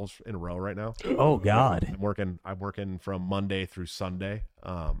 7 12s in a row right now. Oh God. I'm working from Monday through Sunday.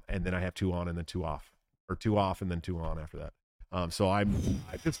 And then I have 2 on and then 2 off, or 2 off and then 2 on after that. So I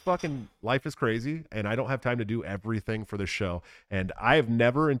just fucking, life is crazy and I don't have time to do everything for this show. And I have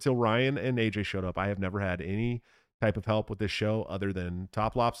never, until Ryan and AJ showed up, I have never had any type of help with this show other than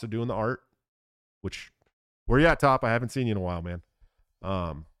Top Lobster doing the art, which, where you at, Top? I haven't seen you in a while, man.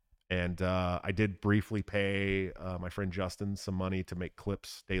 And I did briefly pay my friend Justin some money to make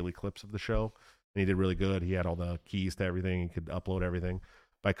daily clips of the show. And he did really good. He had all the keys to everything. He could upload everything,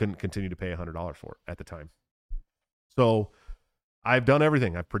 but I couldn't continue to pay $100 for it at the time. So I've done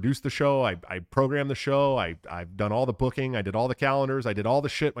everything. I've produced the show. I programmed the show. I've done all the booking. I did all the calendars. I did all the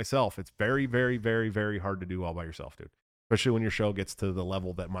shit myself. It's very, very, very, very hard to do all by yourself, dude. Especially when your show gets to the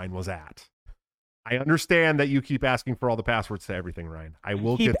level that mine was at. I understand that you keep asking for all the passwords to everything, Ryan. I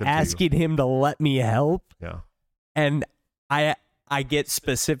will get them to you. Asking him to let me help. Yeah. And I get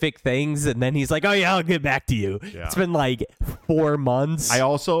specific things, and then he's like, oh, yeah, I'll get back to you. Yeah. It's been like 4 months. I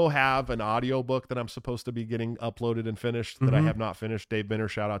also have an audio book that I'm supposed to be getting uploaded and finished that I have not finished. Dave Binner,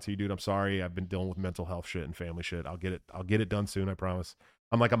 shout out to you, dude. I'm sorry. I've been dealing with mental health shit and family shit. I'll get it done soon, I promise.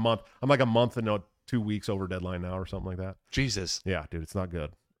 I'm like a month and 2 weeks over deadline now or something like that. Jesus. Yeah, dude, it's not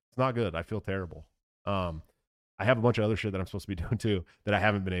good. It's not good. I feel terrible. I have a bunch of other shit that I'm supposed to be doing too that I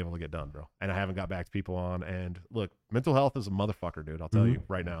haven't been able to get done, bro. And I haven't got back to people on. And look, mental health is a motherfucker, dude. I'll tell you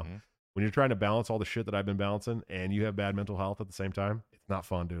right now. When you're trying to balance all the shit that I've been balancing and you have bad mental health at the same time, it's not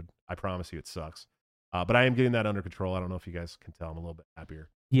fun, dude. I promise you it sucks. But I am getting that under control. I don't know if you guys can tell I'm a little bit happier.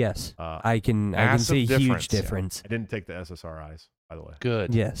 Yes. I can see a huge difference. I didn't take the SSRIs, by the way.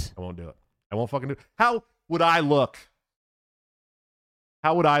 Good. Yes. I won't do it. I won't fucking do it. How would I look?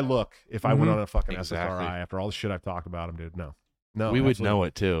 How would I look if I went on a fucking SSRI after all the shit I've talked about him, dude? No. We would know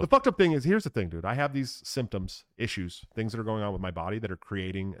it too. The fucked up thing is, here's the thing, dude. I have these symptoms, issues, things that are going on with my body that are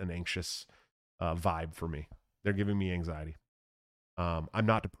creating an anxious vibe for me. They're giving me anxiety. I'm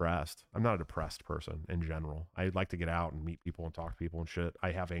not depressed. I'm not a depressed person in general. I like to get out and meet people and talk to people and shit.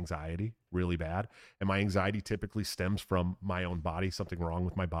 I have anxiety really bad. And my anxiety typically stems from my own body, something wrong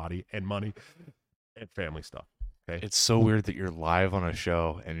with my body and money and family stuff. Okay. It's so weird that you're live on a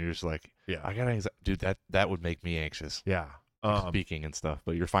show and you're just like, yeah, I got anxiety. Dude, that would make me anxious. Yeah. Speaking and stuff,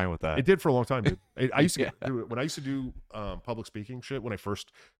 but you're fine with that. It did for a long time, dude. I used to do it when I used to do public speaking shit. When I first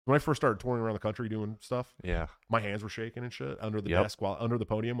started touring around the country doing stuff, yeah, my hands were shaking and shit under the desk under the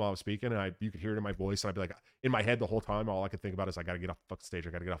podium while I was speaking, and you could hear it in my voice, and I'd be like, in my head the whole time, all I could think about is I got to get off the fucking stage. I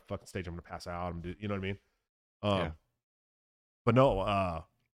got to get off the fucking stage. I'm gonna pass out. You know what I mean? But no,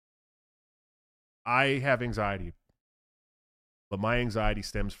 I have anxiety. But my anxiety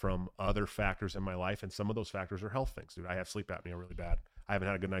stems from other factors in my life, and some of those factors are health things, dude. I have sleep apnea really bad. I haven't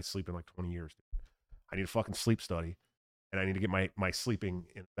had a good night's sleep in like 20 years, dude. I need a fucking sleep study, and I need to get my sleeping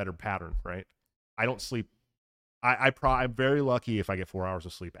in a better pattern, right? I don't sleep. I'm very lucky if I get 4 hours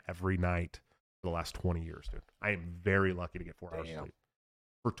of sleep every night for the last 20 years, dude. I am very lucky to get 4 hours of sleep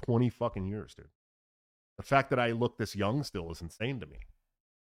for 20 fucking years, dude. The fact that I look this young still is insane to me.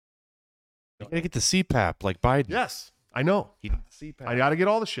 You gotta get the CPAP like Biden. Yes. I know. CPAP. I got to get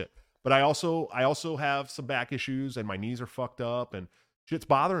all the shit. But I also have some back issues and my knees are fucked up and shit's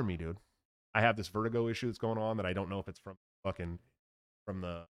bothering me, dude. I have this vertigo issue that's going on that I don't know if it's from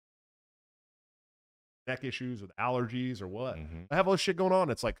the neck issues or the allergies or what. I have all this shit going on.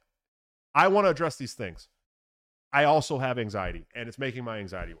 It's like, I want to address these things. I also have anxiety and it's making my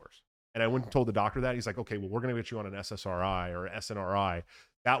anxiety worse. And I went and told the doctor that. He's like, okay, well, we're going to get you on an SSRI or SNRI.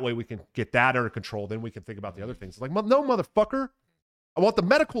 That way we can get that under control. Then we can think about the other things. It's like, no, motherfucker. I want the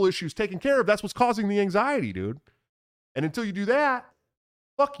medical issues taken care of. That's what's causing the anxiety, dude. And until you do that,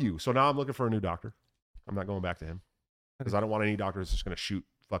 fuck you. So now I'm looking for a new doctor. I'm not going back to him because I don't want any doctor that's just going to shoot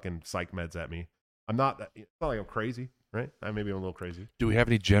fucking psych meds at me. It's not like I'm crazy, right? Maybe I'm a little crazy. Do we have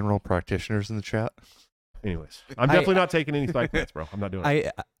any general practitioners in the chat? Anyways, I'm definitely not taking any psych meds, bro. I'm not doing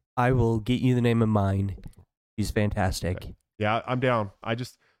it. I will get you the name of mine. She's fantastic. Okay. Yeah, I'm down. I'm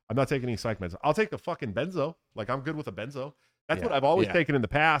not taking any psych meds. I'll take a fucking benzo. Like, I'm good with a benzo. That's what I've always taken in the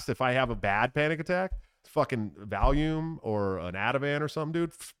past. If I have a bad panic attack, fucking Valium or an Ativan or something,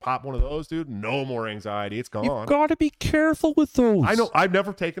 dude, pop one of those, dude. No more anxiety. It's gone. You've got to be careful with those. I know. I've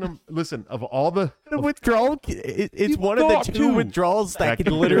never taken them. Listen, of all the withdrawal, it's one of the two withdrawals that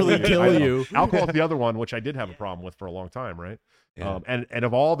can literally kill you. Alcohol is the other one, which I did have a problem with for a long time, right? Yeah. And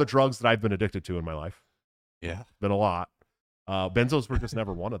of all the drugs that I've been addicted to in my life, been a lot. Benzos were just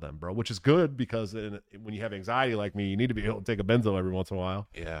never one of them, bro, which is good because when you have anxiety like me, you need to be able to take a benzo every once in a while.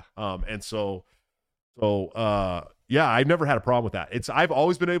 Yeah. And so yeah, I've never had a problem with that. I've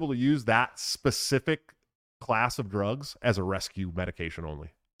always been able to use that specific class of drugs as a rescue medication only.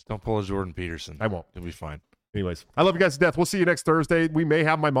 Just don't pull a Jordan Peterson. I won't. You'll be fine. Anyways, I love you guys to death. We'll see you next Thursday. We may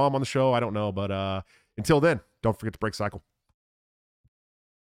have my mom on the show. I don't know. But until then, don't forget to break cycle.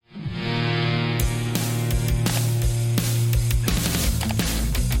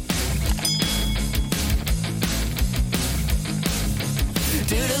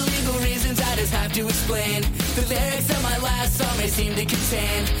 Due to legal reasons, I just have to explain. The lyrics of my last song may seem to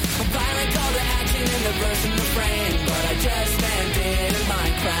contain a violent call to action in the verse and refrain, but I just meant it in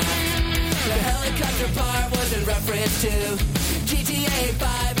Minecraft. The helicopter part was in reference to GTA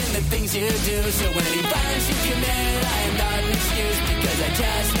 5 and the things you do. So any violence you commit, I am not an excuse, because I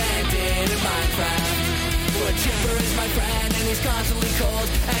just meant it in Minecraft. A chipper is my friend and he's constantly cold.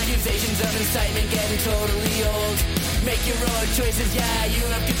 Accusations of incitement getting totally old. Make your own choices, yeah, you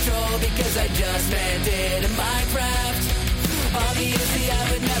have control, because I just meant it in Minecraft. Obviously I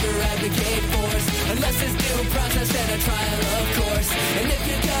would never advocate force, unless there's due process and a trial, of course. And if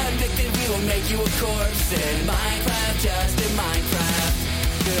you're convicted, we will make you a corpse. In Minecraft, just in Minecraft.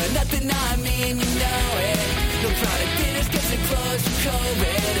 Good, nothing I mean, you know it. The product theaters gets it closed from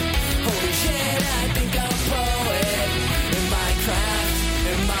COVID. Holy shit, I think I'm a poet.